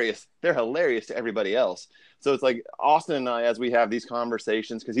hilarious. They're hilarious to everybody else. So it's like Austin and I, as we have these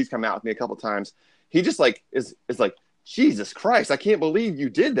conversations, because he's come out with me a couple of times, he just like is like, Jesus Christ, I can't believe you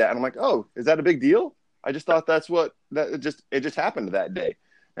did that. And I'm like, oh, is that a big deal? I just thought it just happened that day.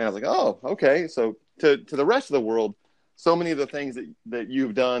 And I was like, oh, okay. So to the rest of the world, so many of the things that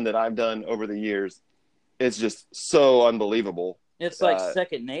you've done, that I've done over the years, it's just so unbelievable. It's like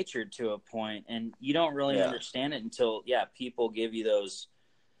second nature to a point, and you don't really understand it until, people give you those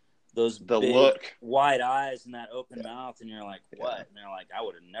big, look, wide eyes and that open mouth, and you're like, what? And they're like, I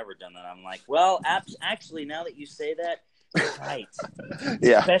would have never done that. I'm like, well, actually, now that you say that, you're right.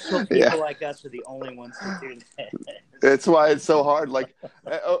 Special people like us are the only ones who do that. That's why it's so hard. Like,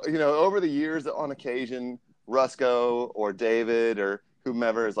 you know, over the years, on occasion, Rusco or David or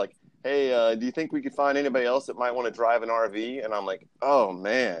whomever is like, hey, do you think we could find anybody else that might want to drive an RV? And I'm like, oh,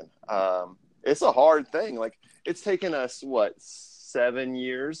 man, it's a hard thing. Like, it's taken us, 7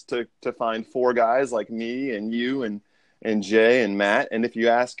 years to find 4 guys like me and you and Jay and Matt. And if you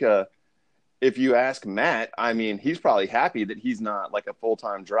ask Matt, I mean, he's probably happy that he's not like a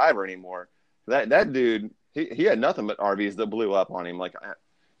full-time driver anymore. That dude, he had nothing but RVs that blew up on him. Like,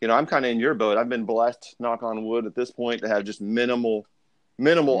 you know, I'm kind of in your boat. I've been blessed, knock on wood, at this point to have just minimal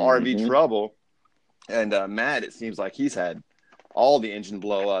RV trouble. And Matt, it seems like he's had all the engine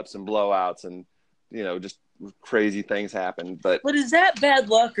blow-ups and blowouts and, you know, just crazy things happen. But is that bad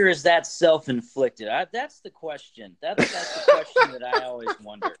luck or is that self-inflicted? That's the question. That's the question that I always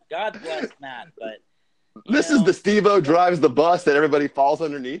wonder. God bless Matt, but This is the Stevo drives the bus that everybody falls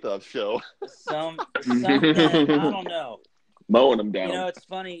underneath of show. Something, I don't know. Mowing them down. You know, it's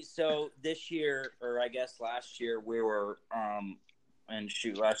funny. So this year, or I guess last year, we were,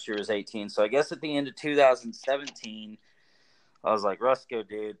 last year was 18. So I guess at the end of 2017, I was like, Rusco,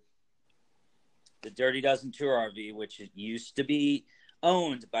 dude, the Dirty Dozen Tour RV, which used to be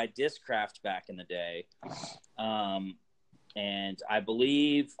owned by Discraft back in the day. And I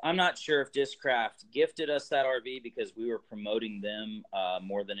believe, I'm not sure if Discraft gifted us that RV because we were promoting them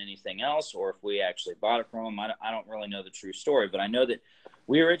more than anything else, or if we actually bought it from them. I don't really know the true story, but I know that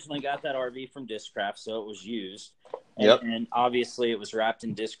we originally got that RV from Discraft, so it was used. And obviously it was wrapped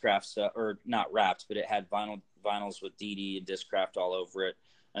in Discraft stuff, or not wrapped, but it had vinyls with DD and Discraft all over it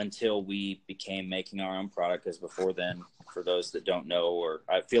until we became making our own product. Because before then, for those that don't know, or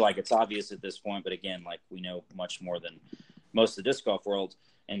I feel like it's obvious at this point, but again, like we know much more than most of the disc golf world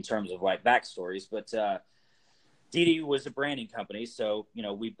in terms of like backstories, but DD was a branding company. So, you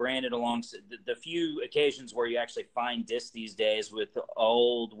know, we branded alongside the few occasions where you actually find discs these days with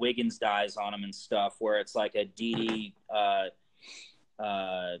old Wiggins dies on them and stuff, where it's like a DD,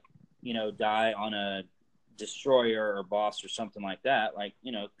 die on a Destroyer or Boss or something like that. Like,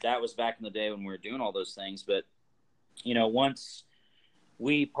 you know, that was back in the day when we were doing all those things. But, you know, once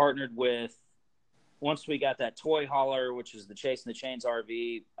we got that toy hauler, which is the Chasing the Chains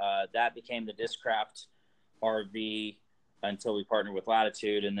RV, that became the Discraft RV until we partnered with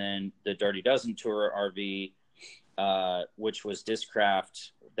Latitude. And then the Dirty Dozen Tour RV, which was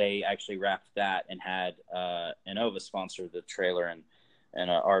Discraft, they actually wrapped that and had Innova sponsor the trailer and an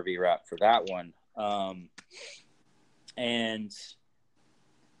RV wrap for that one. And,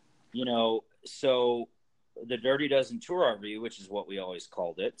 you know, so the Dirty Dozen Tour RV, which is what we always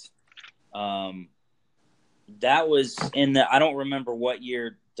called it, that was I don't remember what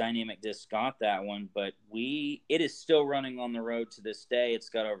year Dynamic Disc got that one, but it is still running on the road to this day. It's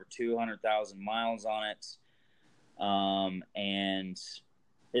got over 200,000 miles on it. And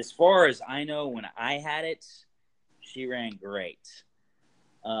as far as I know, when I had it, she ran great.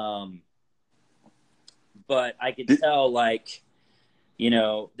 But I could tell, like, you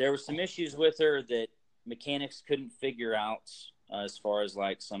know, there were some issues with her that mechanics couldn't figure out. As far as,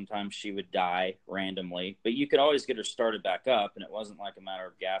 like, sometimes she would die randomly, but you could always get her started back up, and it wasn't like a matter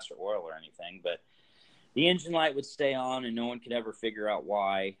of gas or oil or anything. But the engine light would stay on, and no one could ever figure out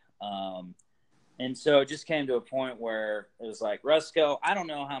why. And so it just came to a point where it was like, Rusco, I don't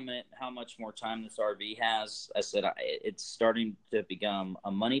know how much more time this RV has. I said, it's starting to become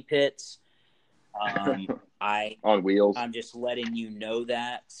a money pit. On wheels. I'm just letting you know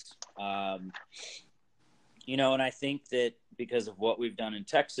that. You know, and I think that because of what we've done in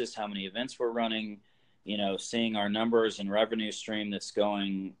Texas, how many events we're running, you know, seeing our numbers and revenue stream that's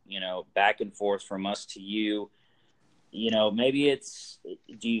going, you know, back and forth from us to you, you know, maybe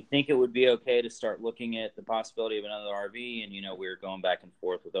do you think it would be okay to start looking at the possibility of another RV? And, you know, we're going back and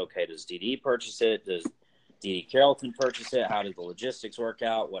forth with, okay, does DD purchase it? Does DD Carrollton purchase it? How does the logistics work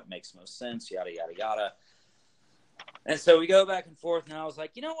out? What makes most sense? Yada, yada, yada. And so we go back and forth, and I was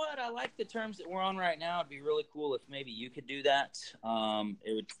like, you know what? I like the terms that we're on right now. It'd be really cool if maybe you could do that.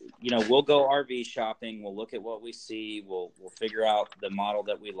 It would, you know, we'll go RV shopping. We'll look at what we see. We'll figure out the model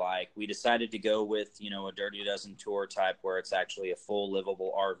that we like. We decided to go with, you know, a Dirty Dozen Tour type where it's actually a full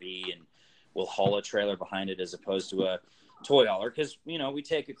livable RV, and we'll haul a trailer behind it as opposed to a toy hauler because, you know, we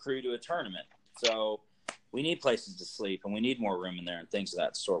take a crew to a tournament. So we need places to sleep, and we need more room in there and things of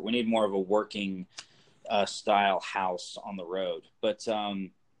that sort. We need more of a working style house on the road. But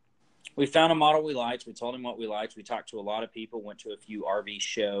we found a model we liked. We told him what we liked. We talked to a lot of people, went to a few RV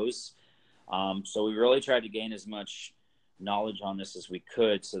shows. So we really tried to gain as much knowledge on this as we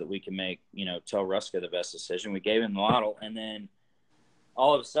could so that we can make, you know, tell Rusco the best decision. We gave him the model, and then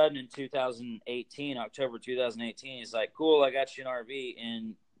all of a sudden in 2018, October 2018, he's like, cool, I got you an RV.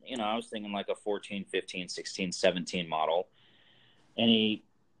 And, you know, I was thinking like a 14, 15, 16, 17 model. And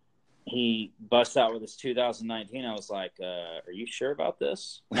he busts out with his 2019. I was like, are you sure about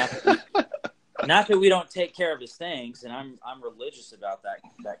this? Not that we don't take care of his things, and I'm religious about that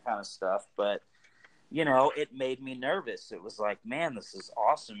kind of stuff, but, you know, it made me nervous. It was like, man, this is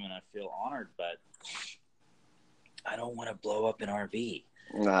awesome, and I feel honored, but I don't want to blow up an RV.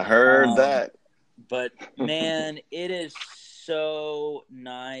 I heard that. But, man, it is so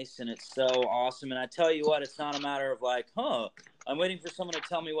nice, and it's so awesome. And I tell you what, it's not a matter of like, I'm waiting for someone to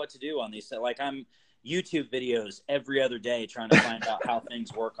tell me what to do on these. Like, I'm YouTube videos every other day trying to find out how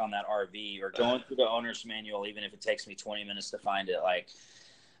things work on that RV, or going through the owner's manual, even if it takes me 20 minutes to find it. Like,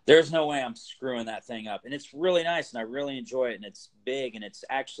 there's no way I'm screwing that thing up. And it's really nice, and I really enjoy it, and it's big, and it's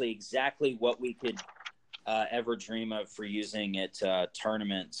actually exactly what we could ever dream of for using at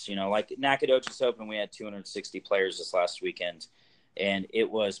tournaments. You know, like Nacogdoches Open, we had 260 players this last weekend, and it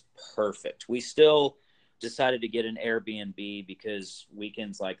was perfect. We still decided to get an Airbnb because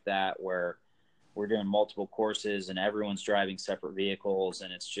weekends like that where we're doing multiple courses and everyone's driving separate vehicles,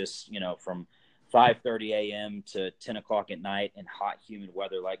 and it's just, you know, from 5:30 a.m. to 10 o'clock at night in hot, humid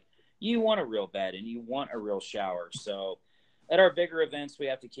weather. Like, you want a real bed and you want a real shower. So at our bigger events, we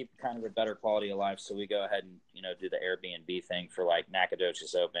have to keep kind of a better quality of life. So we go ahead and, you know, do the Airbnb thing for like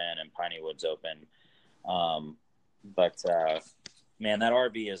Nacogdoches Open and Piney Woods Open. Man, that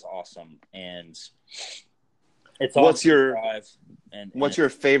RV is awesome. And it's what's your drive. what's your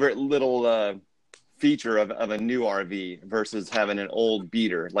favorite little feature of a new RV versus having an old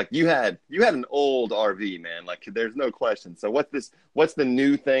beater? Like you had an old RV, man. Like there's no question. So what's the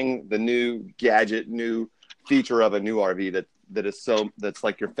new thing, the new gadget, new feature of a new RV that's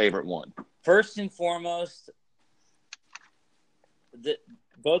like your favorite one? First and foremost,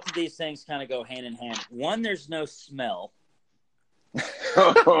 both of these things kind of go hand in hand. One, there's no smell.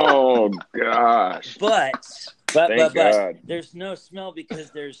 Oh gosh. But God. there's no smell because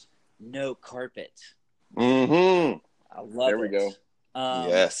there's no carpet. Mm-hmm. I love it. There we go.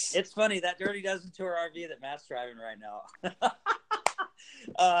 Yes. It's funny, that Dirty Dozen Tour RV that Matt's driving right now.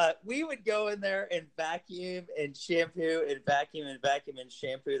 We would go in there and vacuum and shampoo and vacuum and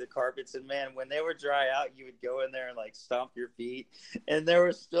shampoo the carpets. And man, when they would dry out, you would go in there and like stomp your feet. And there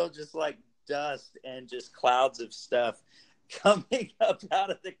was still just like dust and just clouds of stuff coming up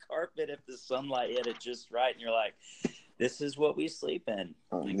out of the carpet if the sunlight hit it just right. And you're like, this is what we sleep in.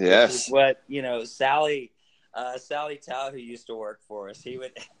 Like, yes. This is what, you know, Sally Tao, who used to work for us, he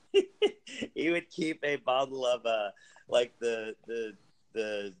would keep a bottle of like the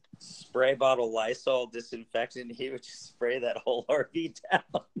spray bottle Lysol disinfectant. He would just spray that whole RV down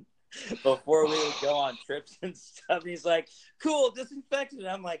before we would go on trips and stuff. And he's like, cool, disinfectant. And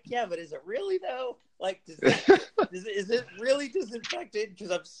I'm like, yeah, but is it really though? Like, is it really disinfected?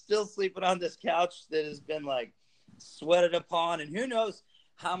 Because I'm still sleeping on this couch that has been like sweated upon, and who knows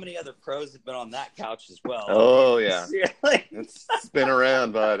how many other pros have been on that couch as well. Oh yeah. Like, It's spin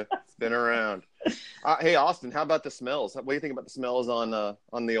around, bud. Spin around. Hey Austin, how about the smells? What do you think about the smells on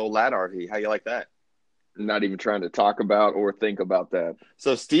the old lad RV? How you like that? Not even trying to talk about or think about that.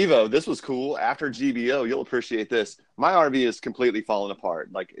 So Stevo, this was cool. After GBO, you'll appreciate this. My RV is completely falling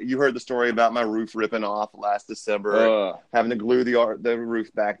apart. Like you heard the story about my roof ripping off last December, having to glue the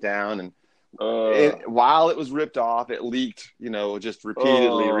roof back down, and while it was ripped off, it leaked, you know, just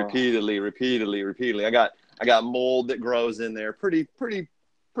repeatedly. I got mold that grows in there. Pretty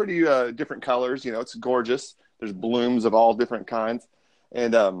different colors. You know, it's gorgeous. There's blooms of all different kinds.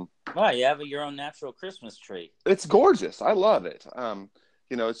 And wow, you have your own natural Christmas tree. it's gorgeous. I love it.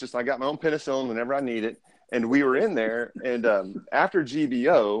 You know, it's just I got my own penicillin whenever I need it. And we were in there, and after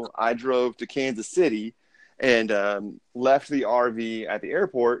GBO, I drove to Kansas City and left the RV at the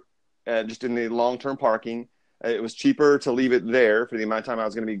airport. Just in the long-term parking. It was cheaper to leave it there for the amount of time I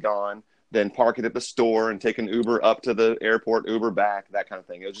was going to be gone than park it at the store and take an Uber up to the airport, Uber back, that kind of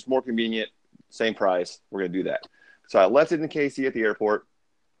thing. It was just more convenient, same price. We're going to do that. So I left it in KC at the airport,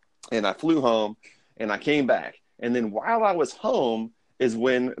 and I flew home, and I came back. And then while I was home is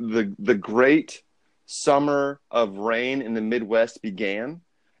when the great summer of rain in the Midwest began.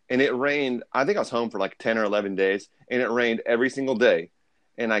 And it rained, I think I was home for like 10 or 11 days, and it rained every single day.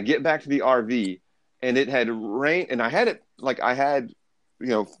 And I get back to the RV, and it had rained, and I had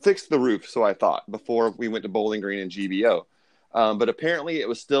fixed the roof. So I thought before we went to Bowling Green and GBO, but apparently there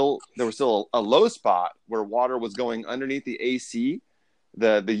was still a low spot where water was going underneath the AC,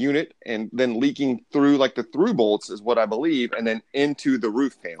 the unit, and then leaking through like the through bolts is what I believe, and then into the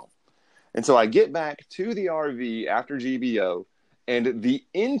roof panel. And so I get back to the RV after GBO, and the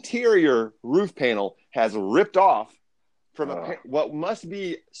interior roof panel has ripped off. From what must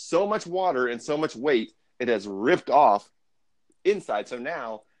be so much water and so much weight, it has ripped off inside. So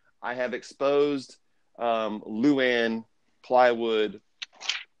now I have exposed Luan plywood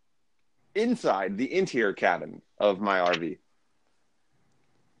inside the interior cabin of my RV.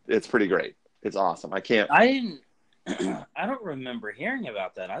 It's pretty great. It's awesome. I don't remember hearing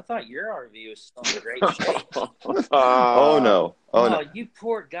about that. I thought your RV was still in great shape. Oh no! You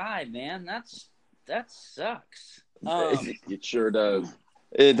poor guy, man. That sucks. It sure does.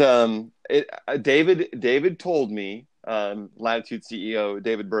 David told me, Latitude CEO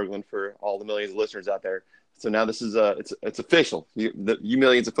David Berglund, for all the millions of listeners out there. So now this is it's official. You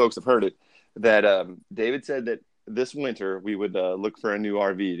millions of folks have heard it. That David said that this winter we would look for a new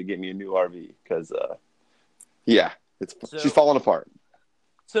RV to get me a new RV because she's falling apart.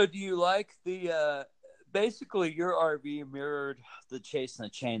 So do you like the basically your RV mirrored the Chase and the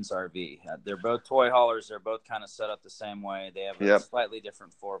Chains RV. They're both toy haulers. They're both kind of set up the same way. They have a slightly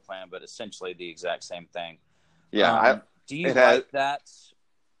different floor plan, but essentially the exact same thing. Yeah. Do you like that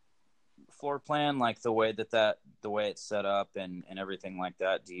floor plan, like the way the way it's set up and everything like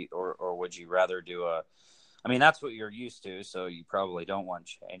that? Or would you rather do I mean, that's what you're used to, so you probably don't want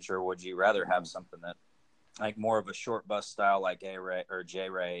to change. Or would you rather have something that, like, more of a short bus style, like A-Ray or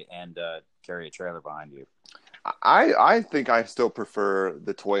J-Ray, and carry a trailer behind you? I think I still prefer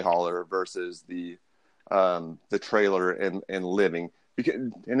the toy hauler versus the trailer and living,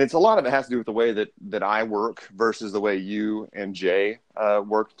 and it's a lot of it has to do with the way that I work versus the way you and Jay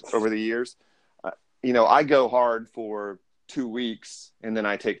worked over the years. I go hard for 2 weeks and then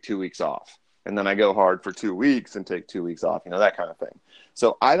I take 2 weeks off. And then I go hard for 2 weeks and take 2 weeks off, that kind of thing.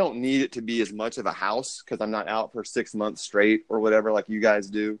 So I don't need it to be as much of a house because I'm not out for 6 months straight or whatever like you guys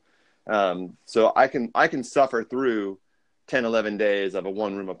do. So I can suffer through 10, 11 days of a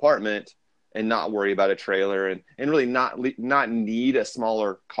one-room apartment and not worry about a trailer and really not need a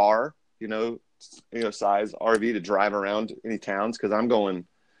smaller car, size RV to drive around any towns because I'm going,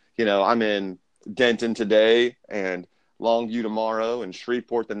 I'm in Denton today and Longview tomorrow and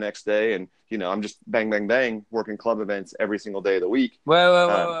Shreveport the next day. And, I'm just bang, bang, bang working club events every single day of the week.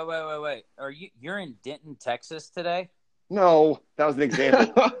 Wait. You're in Denton, Texas today? No, that was an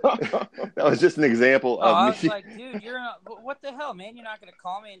example. That was just an example of me. I was like, dude, what the hell, man? You're not going to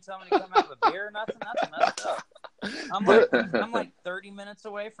call me and tell me to come have a beer or nothing? That's messed up. I'm like 30 minutes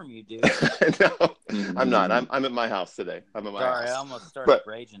away from you, dude. No, I'm not. I'm at my house today. I'm at my house. Sorry, I almost started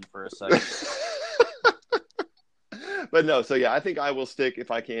raging for a second. But no, so yeah, I think I will stick with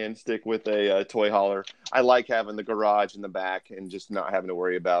a toy hauler. I like having the garage in the back and just not having to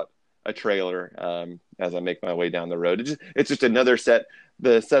worry about a trailer as I make my way down the road. It's just another set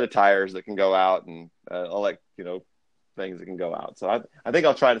of tires that can go out and things that can go out. So I think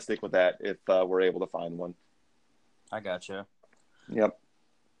I'll try to stick with that if we're able to find one. I gotcha. Yep.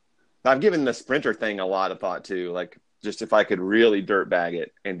 I've given the Sprinter thing a lot of thought too, like just if I could really dirt bag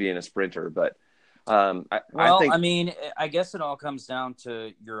it and be in a Sprinter, but I guess it all comes down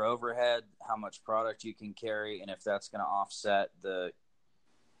to your overhead, how much product you can carry, and if that's going to offset the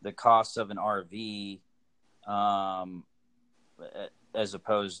cost of an RV, as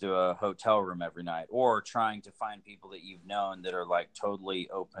opposed to a hotel room every night, or trying to find people that you've known that are like totally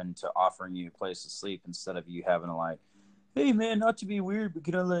open to offering you a place to sleep instead of you having to like, hey man, not to be weird, but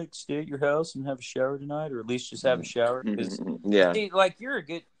can I like stay at your house and have a shower tonight, or at least just have a shower? Because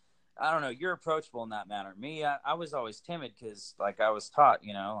I don't know, you're approachable in that manner. Me, I was always timid because, like, I was taught,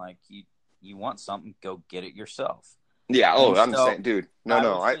 like you want something, go get it yourself. Yeah. Oh, I'm saying, dude.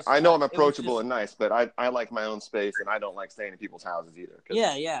 No. I know I'm approachable and nice, but I like my own space, and I don't like staying in people's houses either.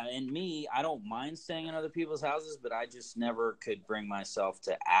 Yeah. And me, I don't mind staying in other people's houses, but I just never could bring myself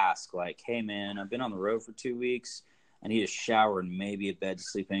to ask, like, hey man, I've been on the road for 2 weeks. I need a shower and maybe a bed to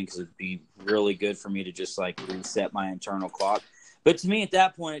sleep in because it'd be really good for me to just like reset my internal clock. But to me, at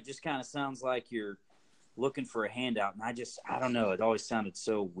that point, it just kind of sounds like you're looking for a handout. And I don't know. It always sounded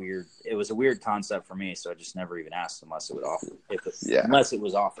so weird. It was a weird concept for me, so I just never even asked unless it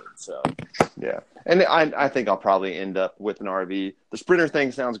was offered. So yeah, and I think I'll probably end up with an RV. The Sprinter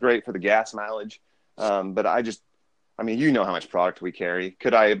thing sounds great for the gas mileage, but how much product we carry.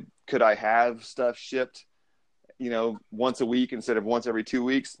 Could I have stuff shipped, once a week instead of once every 2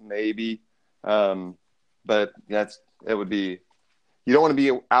 weeks? Maybe, but it would be. You don't want to be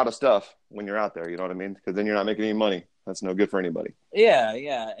out of stuff when you're out there, you know what I mean? Because then you're not making any money. That's no good for anybody. Yeah.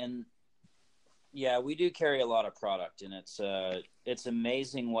 And yeah, we do carry a lot of product, and it's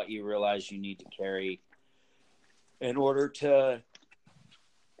amazing what you realize you need to carry in order to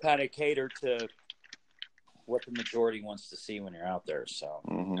kind of cater to what the majority wants to see when you're out there. So,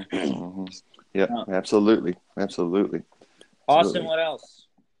 yeah, absolutely. Austin, what else?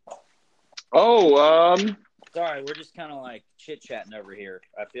 Sorry, we're just kind of like chit chatting over here.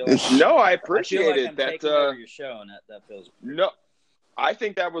 I feel like no, I appreciate it. I'm taking over your show, and that feels no. I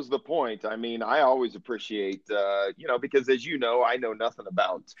think that was the point. I mean, I always appreciate, because as you know, I know nothing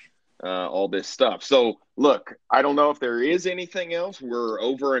about all this stuff. So, look, I don't know if there is anything else. We're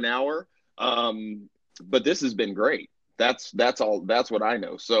over an hour, but this has been great. That's all. That's what I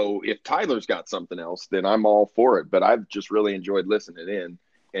know. So, if Tyler's got something else, then I'm all for it. But I've just really enjoyed listening in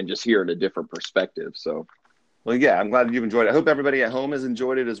and just hearing a different perspective. So. Well, yeah, I'm glad you've enjoyed it. I hope everybody at home has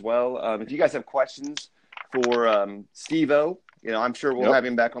enjoyed it as well. If you guys have questions for Stevo, I'm sure we'll have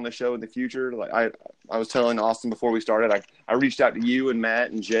him back on the show in the future. Like I was telling Austin before we started, I reached out to you and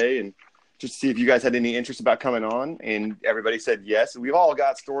Matt and Jay and just to see if you guys had any interest about coming on, and everybody said yes. We've all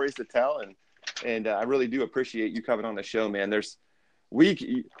got stories to tell, and And I really do appreciate you coming on the show, man. We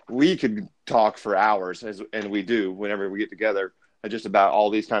could talk for hours, and we do whenever we get together, just about all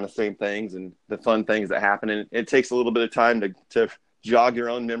these kind of same things and the fun things that happen. And it takes a little bit of time to jog your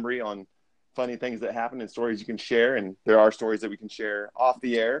own memory on funny things that happen and stories you can share. And there are stories that we can share off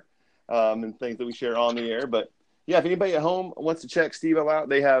the air, and things that we share on the air. But yeah, if anybody at home wants to check Stevo out,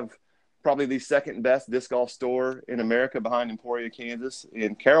 they have probably the second best disc golf store in America behind Emporia, Kansas,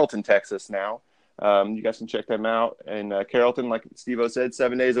 in Carrollton, Texas now. You guys can check them out. And Carrollton, like Stevo said,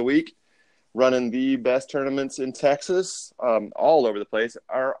 7 days a week, running the best tournaments in Texas, all over the place.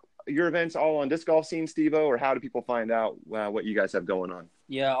 Are your events all on Disc Golf Scene, Stevo, or how do people find out what you guys have going on?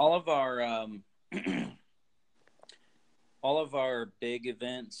 Yeah, all of our big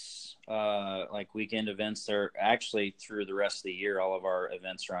events, like weekend events, they're actually through the rest of the year. All of our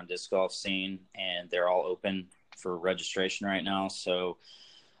events are on Disc Golf Scene, and they're all open for registration right now. So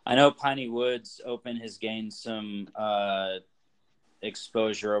I know Piney Woods Open has gained some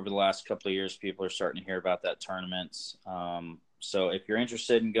exposure over the last couple of years. People are starting to hear about that tournament. So if you're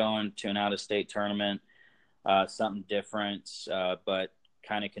interested in going to an out-of-state tournament, something different, but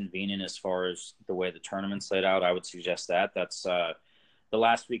kind of convenient as far as the way the tournament's laid out, I would suggest that. That's the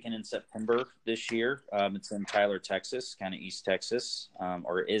last weekend in September this year. It's in Tyler, Texas, kind of East Texas,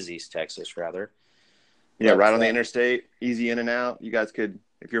 or is East Texas, rather. Yeah, right on the interstate, easy in and out. You guys could,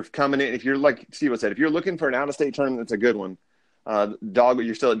 if you're coming in, if you're like Steve said, if you're looking for an out-of-state tournament, that's a good one.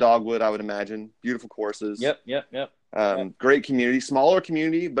 You're still at Dogwood, I would imagine. Beautiful courses. Yep. Great community, smaller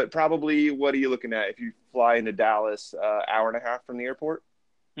community, but probably, what are you looking at if you fly into Dallas, hour and a half from the airport?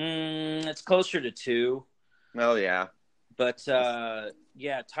 It's closer to 2. Oh, yeah. But,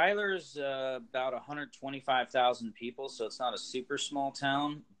 yeah, Tyler's about 125,000 people, so it's not a super small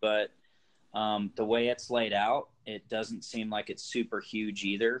town, but the way it's laid out, it doesn't seem like it's super huge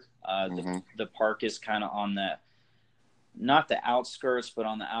either. The park is kind of on not the outskirts, but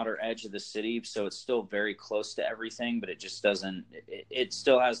on the outer edge of the city. So it's still very close to everything, but it just doesn't, it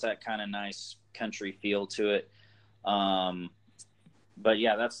still has that kind of nice country feel to it. But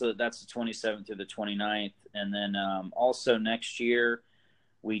yeah, that's the 27th through the 29th. And then also next year,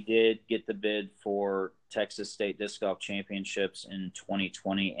 we did get the bid for Texas State Disc Golf Championships in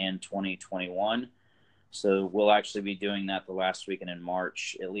 2020 and 2021. So we'll actually be doing that the last weekend in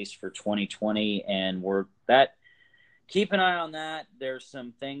March, at least for 2020. And keep an eye on that. There's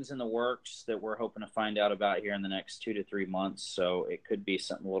some things in the works that we're hoping to find out about here in the next 2 to 3 months. So it could be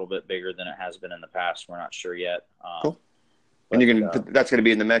something a little bit bigger than it has been in the past. We're not sure yet. Cool. And that's going to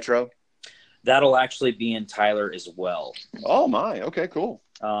be in the Metro? That'll actually be in Tyler as well. Oh, my. Okay, cool.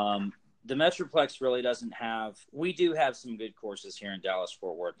 The Metroplex really doesn't have – we do have some good courses here in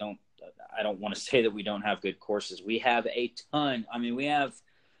Dallas-Fort Worth. I don't want to say that we don't have good courses. We have a ton. I mean, we have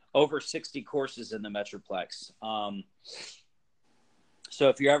over 60 courses in the Metroplex. So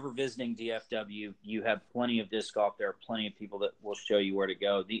if you're ever visiting DFW, you have plenty of disc golf. There are plenty of people that will show you where to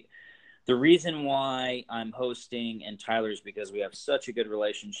go. The reason why I'm hosting in Tyler is because we have such a good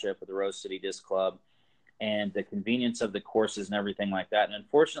relationship with the Rose City Disc Club and the convenience of the courses and everything like that. And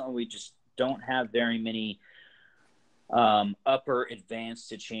unfortunately, we just don't have very many upper advanced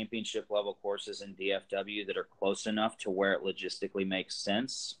to championship level courses in DFW that are close enough to where it logistically makes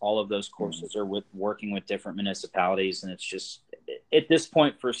sense. All of those courses are working with different municipalities. And it's just, at this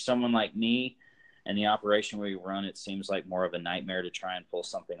point, for someone like me and the operation we run, it seems like more of a nightmare to try and pull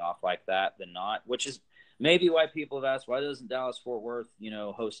something off like that than not, which is maybe why people have asked, why doesn't Dallas-Fort Worth,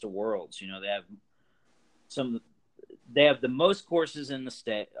 host a Worlds? They have the most courses in the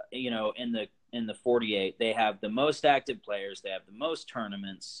state, in the 48. They have the most active players. They have the most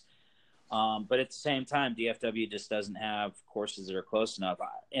tournaments. But at the same time, DFW just doesn't have courses that are close enough.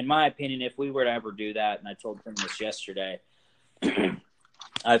 In my opinion, if we were to ever do that, and I told him this yesterday,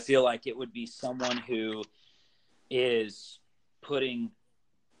 I feel like it would be someone who is putting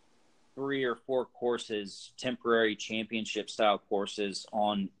 3 or 4 courses, temporary championship style courses,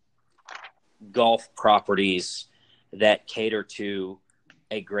 on golf properties that cater to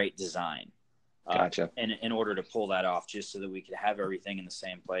a great design. Gotcha. And in order to pull that off, just so that we could have everything in the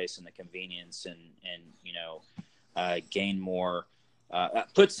same place and the convenience and gain more,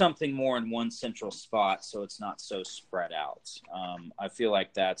 put something more in one central spot so it's not so spread out. I feel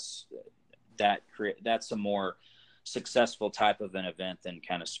like that's a more successful type of an event than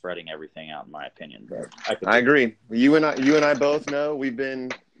kind of spreading everything out, in my opinion. But I agree. You and I both know we've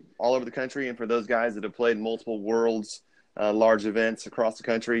been all over the country, and for those guys that have played multiple Worlds, large events across the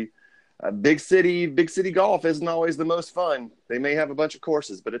country, big city golf isn't always the most fun. They may have a bunch of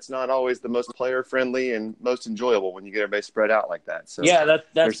courses, but it's not always the most player friendly and most enjoyable when you get everybody spread out like that. So yeah,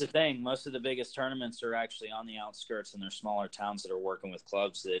 that's the thing. Most of the biggest tournaments are actually on the outskirts, and they're smaller towns that are working with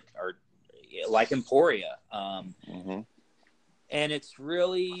clubs that are like Emporia. And it's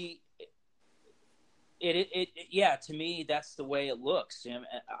really, yeah, to me, that's the way it looks.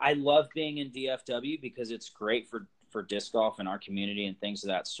 I love being in DFW because it's great for disc golf in our community and things of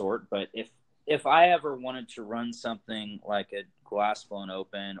that sort. But if I ever wanted to run something like a Glass Blown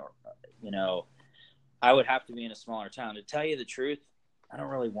Open, or, I would have to be in a smaller town. To tell you the truth, I don't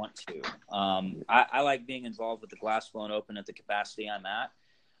really want to. I like being involved with the Glass Blown Open at the capacity I'm at.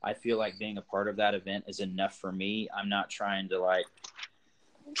 I feel like being a part of that event is enough for me. I'm not trying to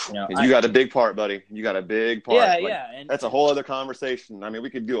you got a big part, buddy. You got a big part. Yeah. And that's a whole other conversation. I mean, we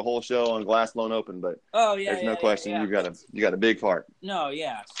could do a whole show on Glass Blown Open, but there's no question. You got a big part. No,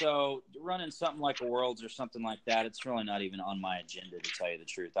 yeah. So running something like a Worlds or something like that, it's really not even on my agenda, to tell you the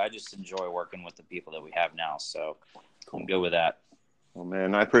truth. I just enjoy working with the people that we have now. So I'm good with that. Well,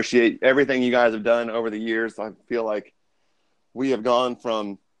 man, I appreciate everything you guys have done over the years. I feel like we have gone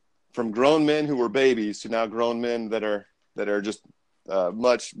from grown men who were babies to now grown men that are just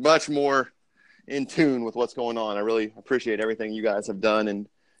much more in tune with what's going on. I really appreciate everything you guys have done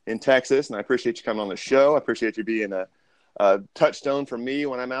in Texas, and I appreciate you coming on the show. I appreciate you being a touchstone for me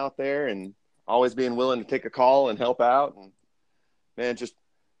when I'm out there, and always being willing to take a call and help out. And man, just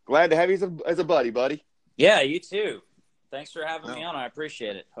glad to have you as a buddy. Yeah, you too. Thanks for having me on. I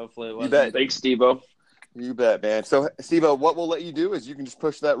appreciate it. Hopefully it wasn't. You bet. Thanks, Stevo. You bet, man. So, Stevo, what we'll let you do is you can just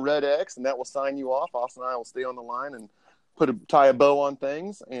push that red X, and that will sign you off. Austin and I will stay on the line and tie a bow on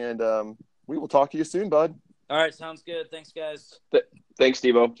things, and we will talk to you soon, bud. All right, sounds good. Thanks, guys. Thanks,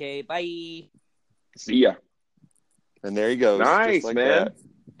 Stevo. Okay, bye. See ya. And there he goes. Nice, man. That.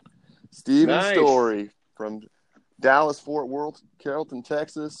 Stevo Storrie from Dallas, Fort Worth, Carrollton,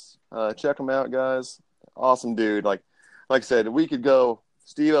 Texas. Check him out, guys. Awesome dude. Like I said,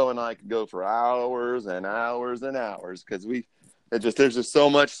 Stevo and I could go for hours and hours and hours, because there's just so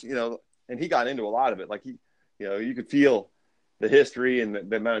much, and he got into a lot of it. Like you could feel the history and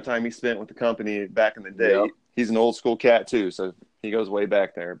the amount of time he spent with the company back in the day. Yep. He's an old school cat too, so he goes way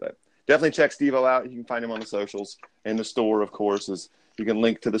back there. But definitely check Stevo out. You can find him on the socials, and the store, of course, you can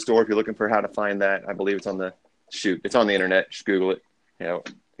link to the store if you're looking for how to find that. I believe it's on it's on the internet. Just Google it.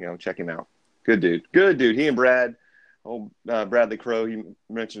 Check him out. Good dude. He and Brad, Bradley Crow. He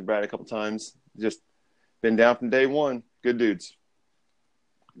mentioned Brad a couple times. Just been down from day one. Good dudes.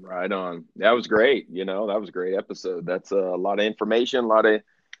 Right on. That was great. That was a great episode. That's a lot of information, a lot of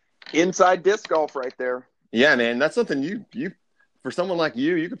inside disc golf right there. Yeah, man. That's something you for someone like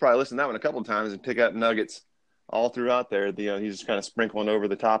you could probably listen to that one a couple of times and pick up nuggets all throughout there. He's just kind of sprinkling over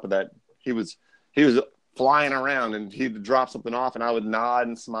the top of that. He was flying around, and he'd drop something off, and I would nod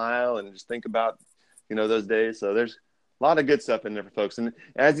and smile and just think about, those days. So there's a lot of good stuff in there for folks. And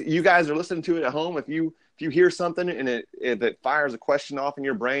as you guys are listening to it at home, if you hear something and it fires a question off in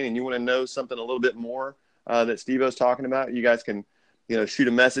your brain, and you want to know something a little bit more that Stevo's talking about, you guys can, shoot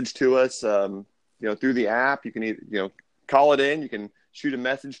a message to us, through the app. You can either, call it in. You can shoot a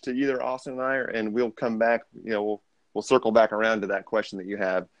message to either Austin and I, and we'll come back. We'll circle back around to that question that you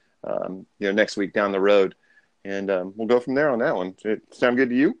have, next week down the road, and we'll go from there on that one. Does it sound good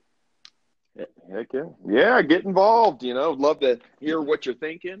to you? Heck yeah. Yeah, get involved. Love to hear what you're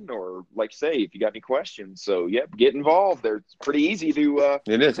thinking, or like say, if you got any questions. So, yep, get involved. It's pretty easy to.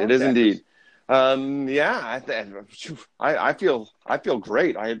 It is indeed. Yeah, I feel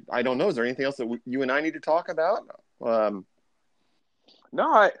great. I don't know. Is there anything else that you and I need to talk about? No,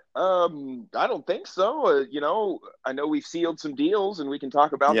 I don't think so. I know we've sealed some deals, and we can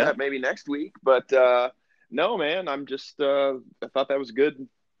talk about that maybe next week. But no, man, I'm just I thought that was a good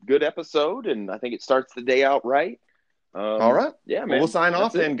episode, and I think it starts the day out right. All right. Yeah, man. Well, we'll sign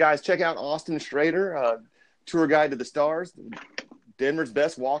off then, guys. Check out Austin Schrader, Tour Guide to the Stars, Denver's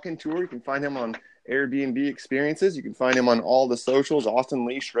best walk-in tour. You can find him on Airbnb Experiences. You can find him on all the socials. Austin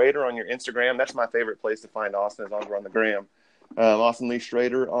Lee Schrader on your Instagram. That's my favorite place to find Austin, as long as we're on the gram. Austin Lee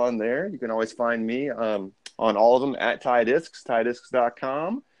Schrader on there. You can always find me on all of them at Tie Discs,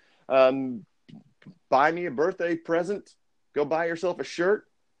 tiediscs.com. Buy me a birthday present. Go buy yourself a shirt.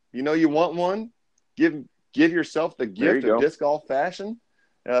 You want one. Give yourself the gift of disc golf fashion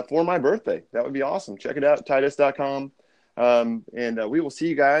for my birthday. That would be awesome. Check it out, tiediscs.com. And we will see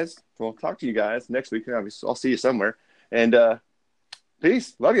you guys. We'll talk to you guys next week. I'll see you somewhere. And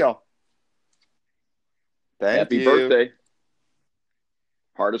peace. Love y'all. Happy birthday.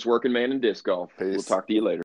 Hardest working man in disc golf. Peace. We'll talk to you later.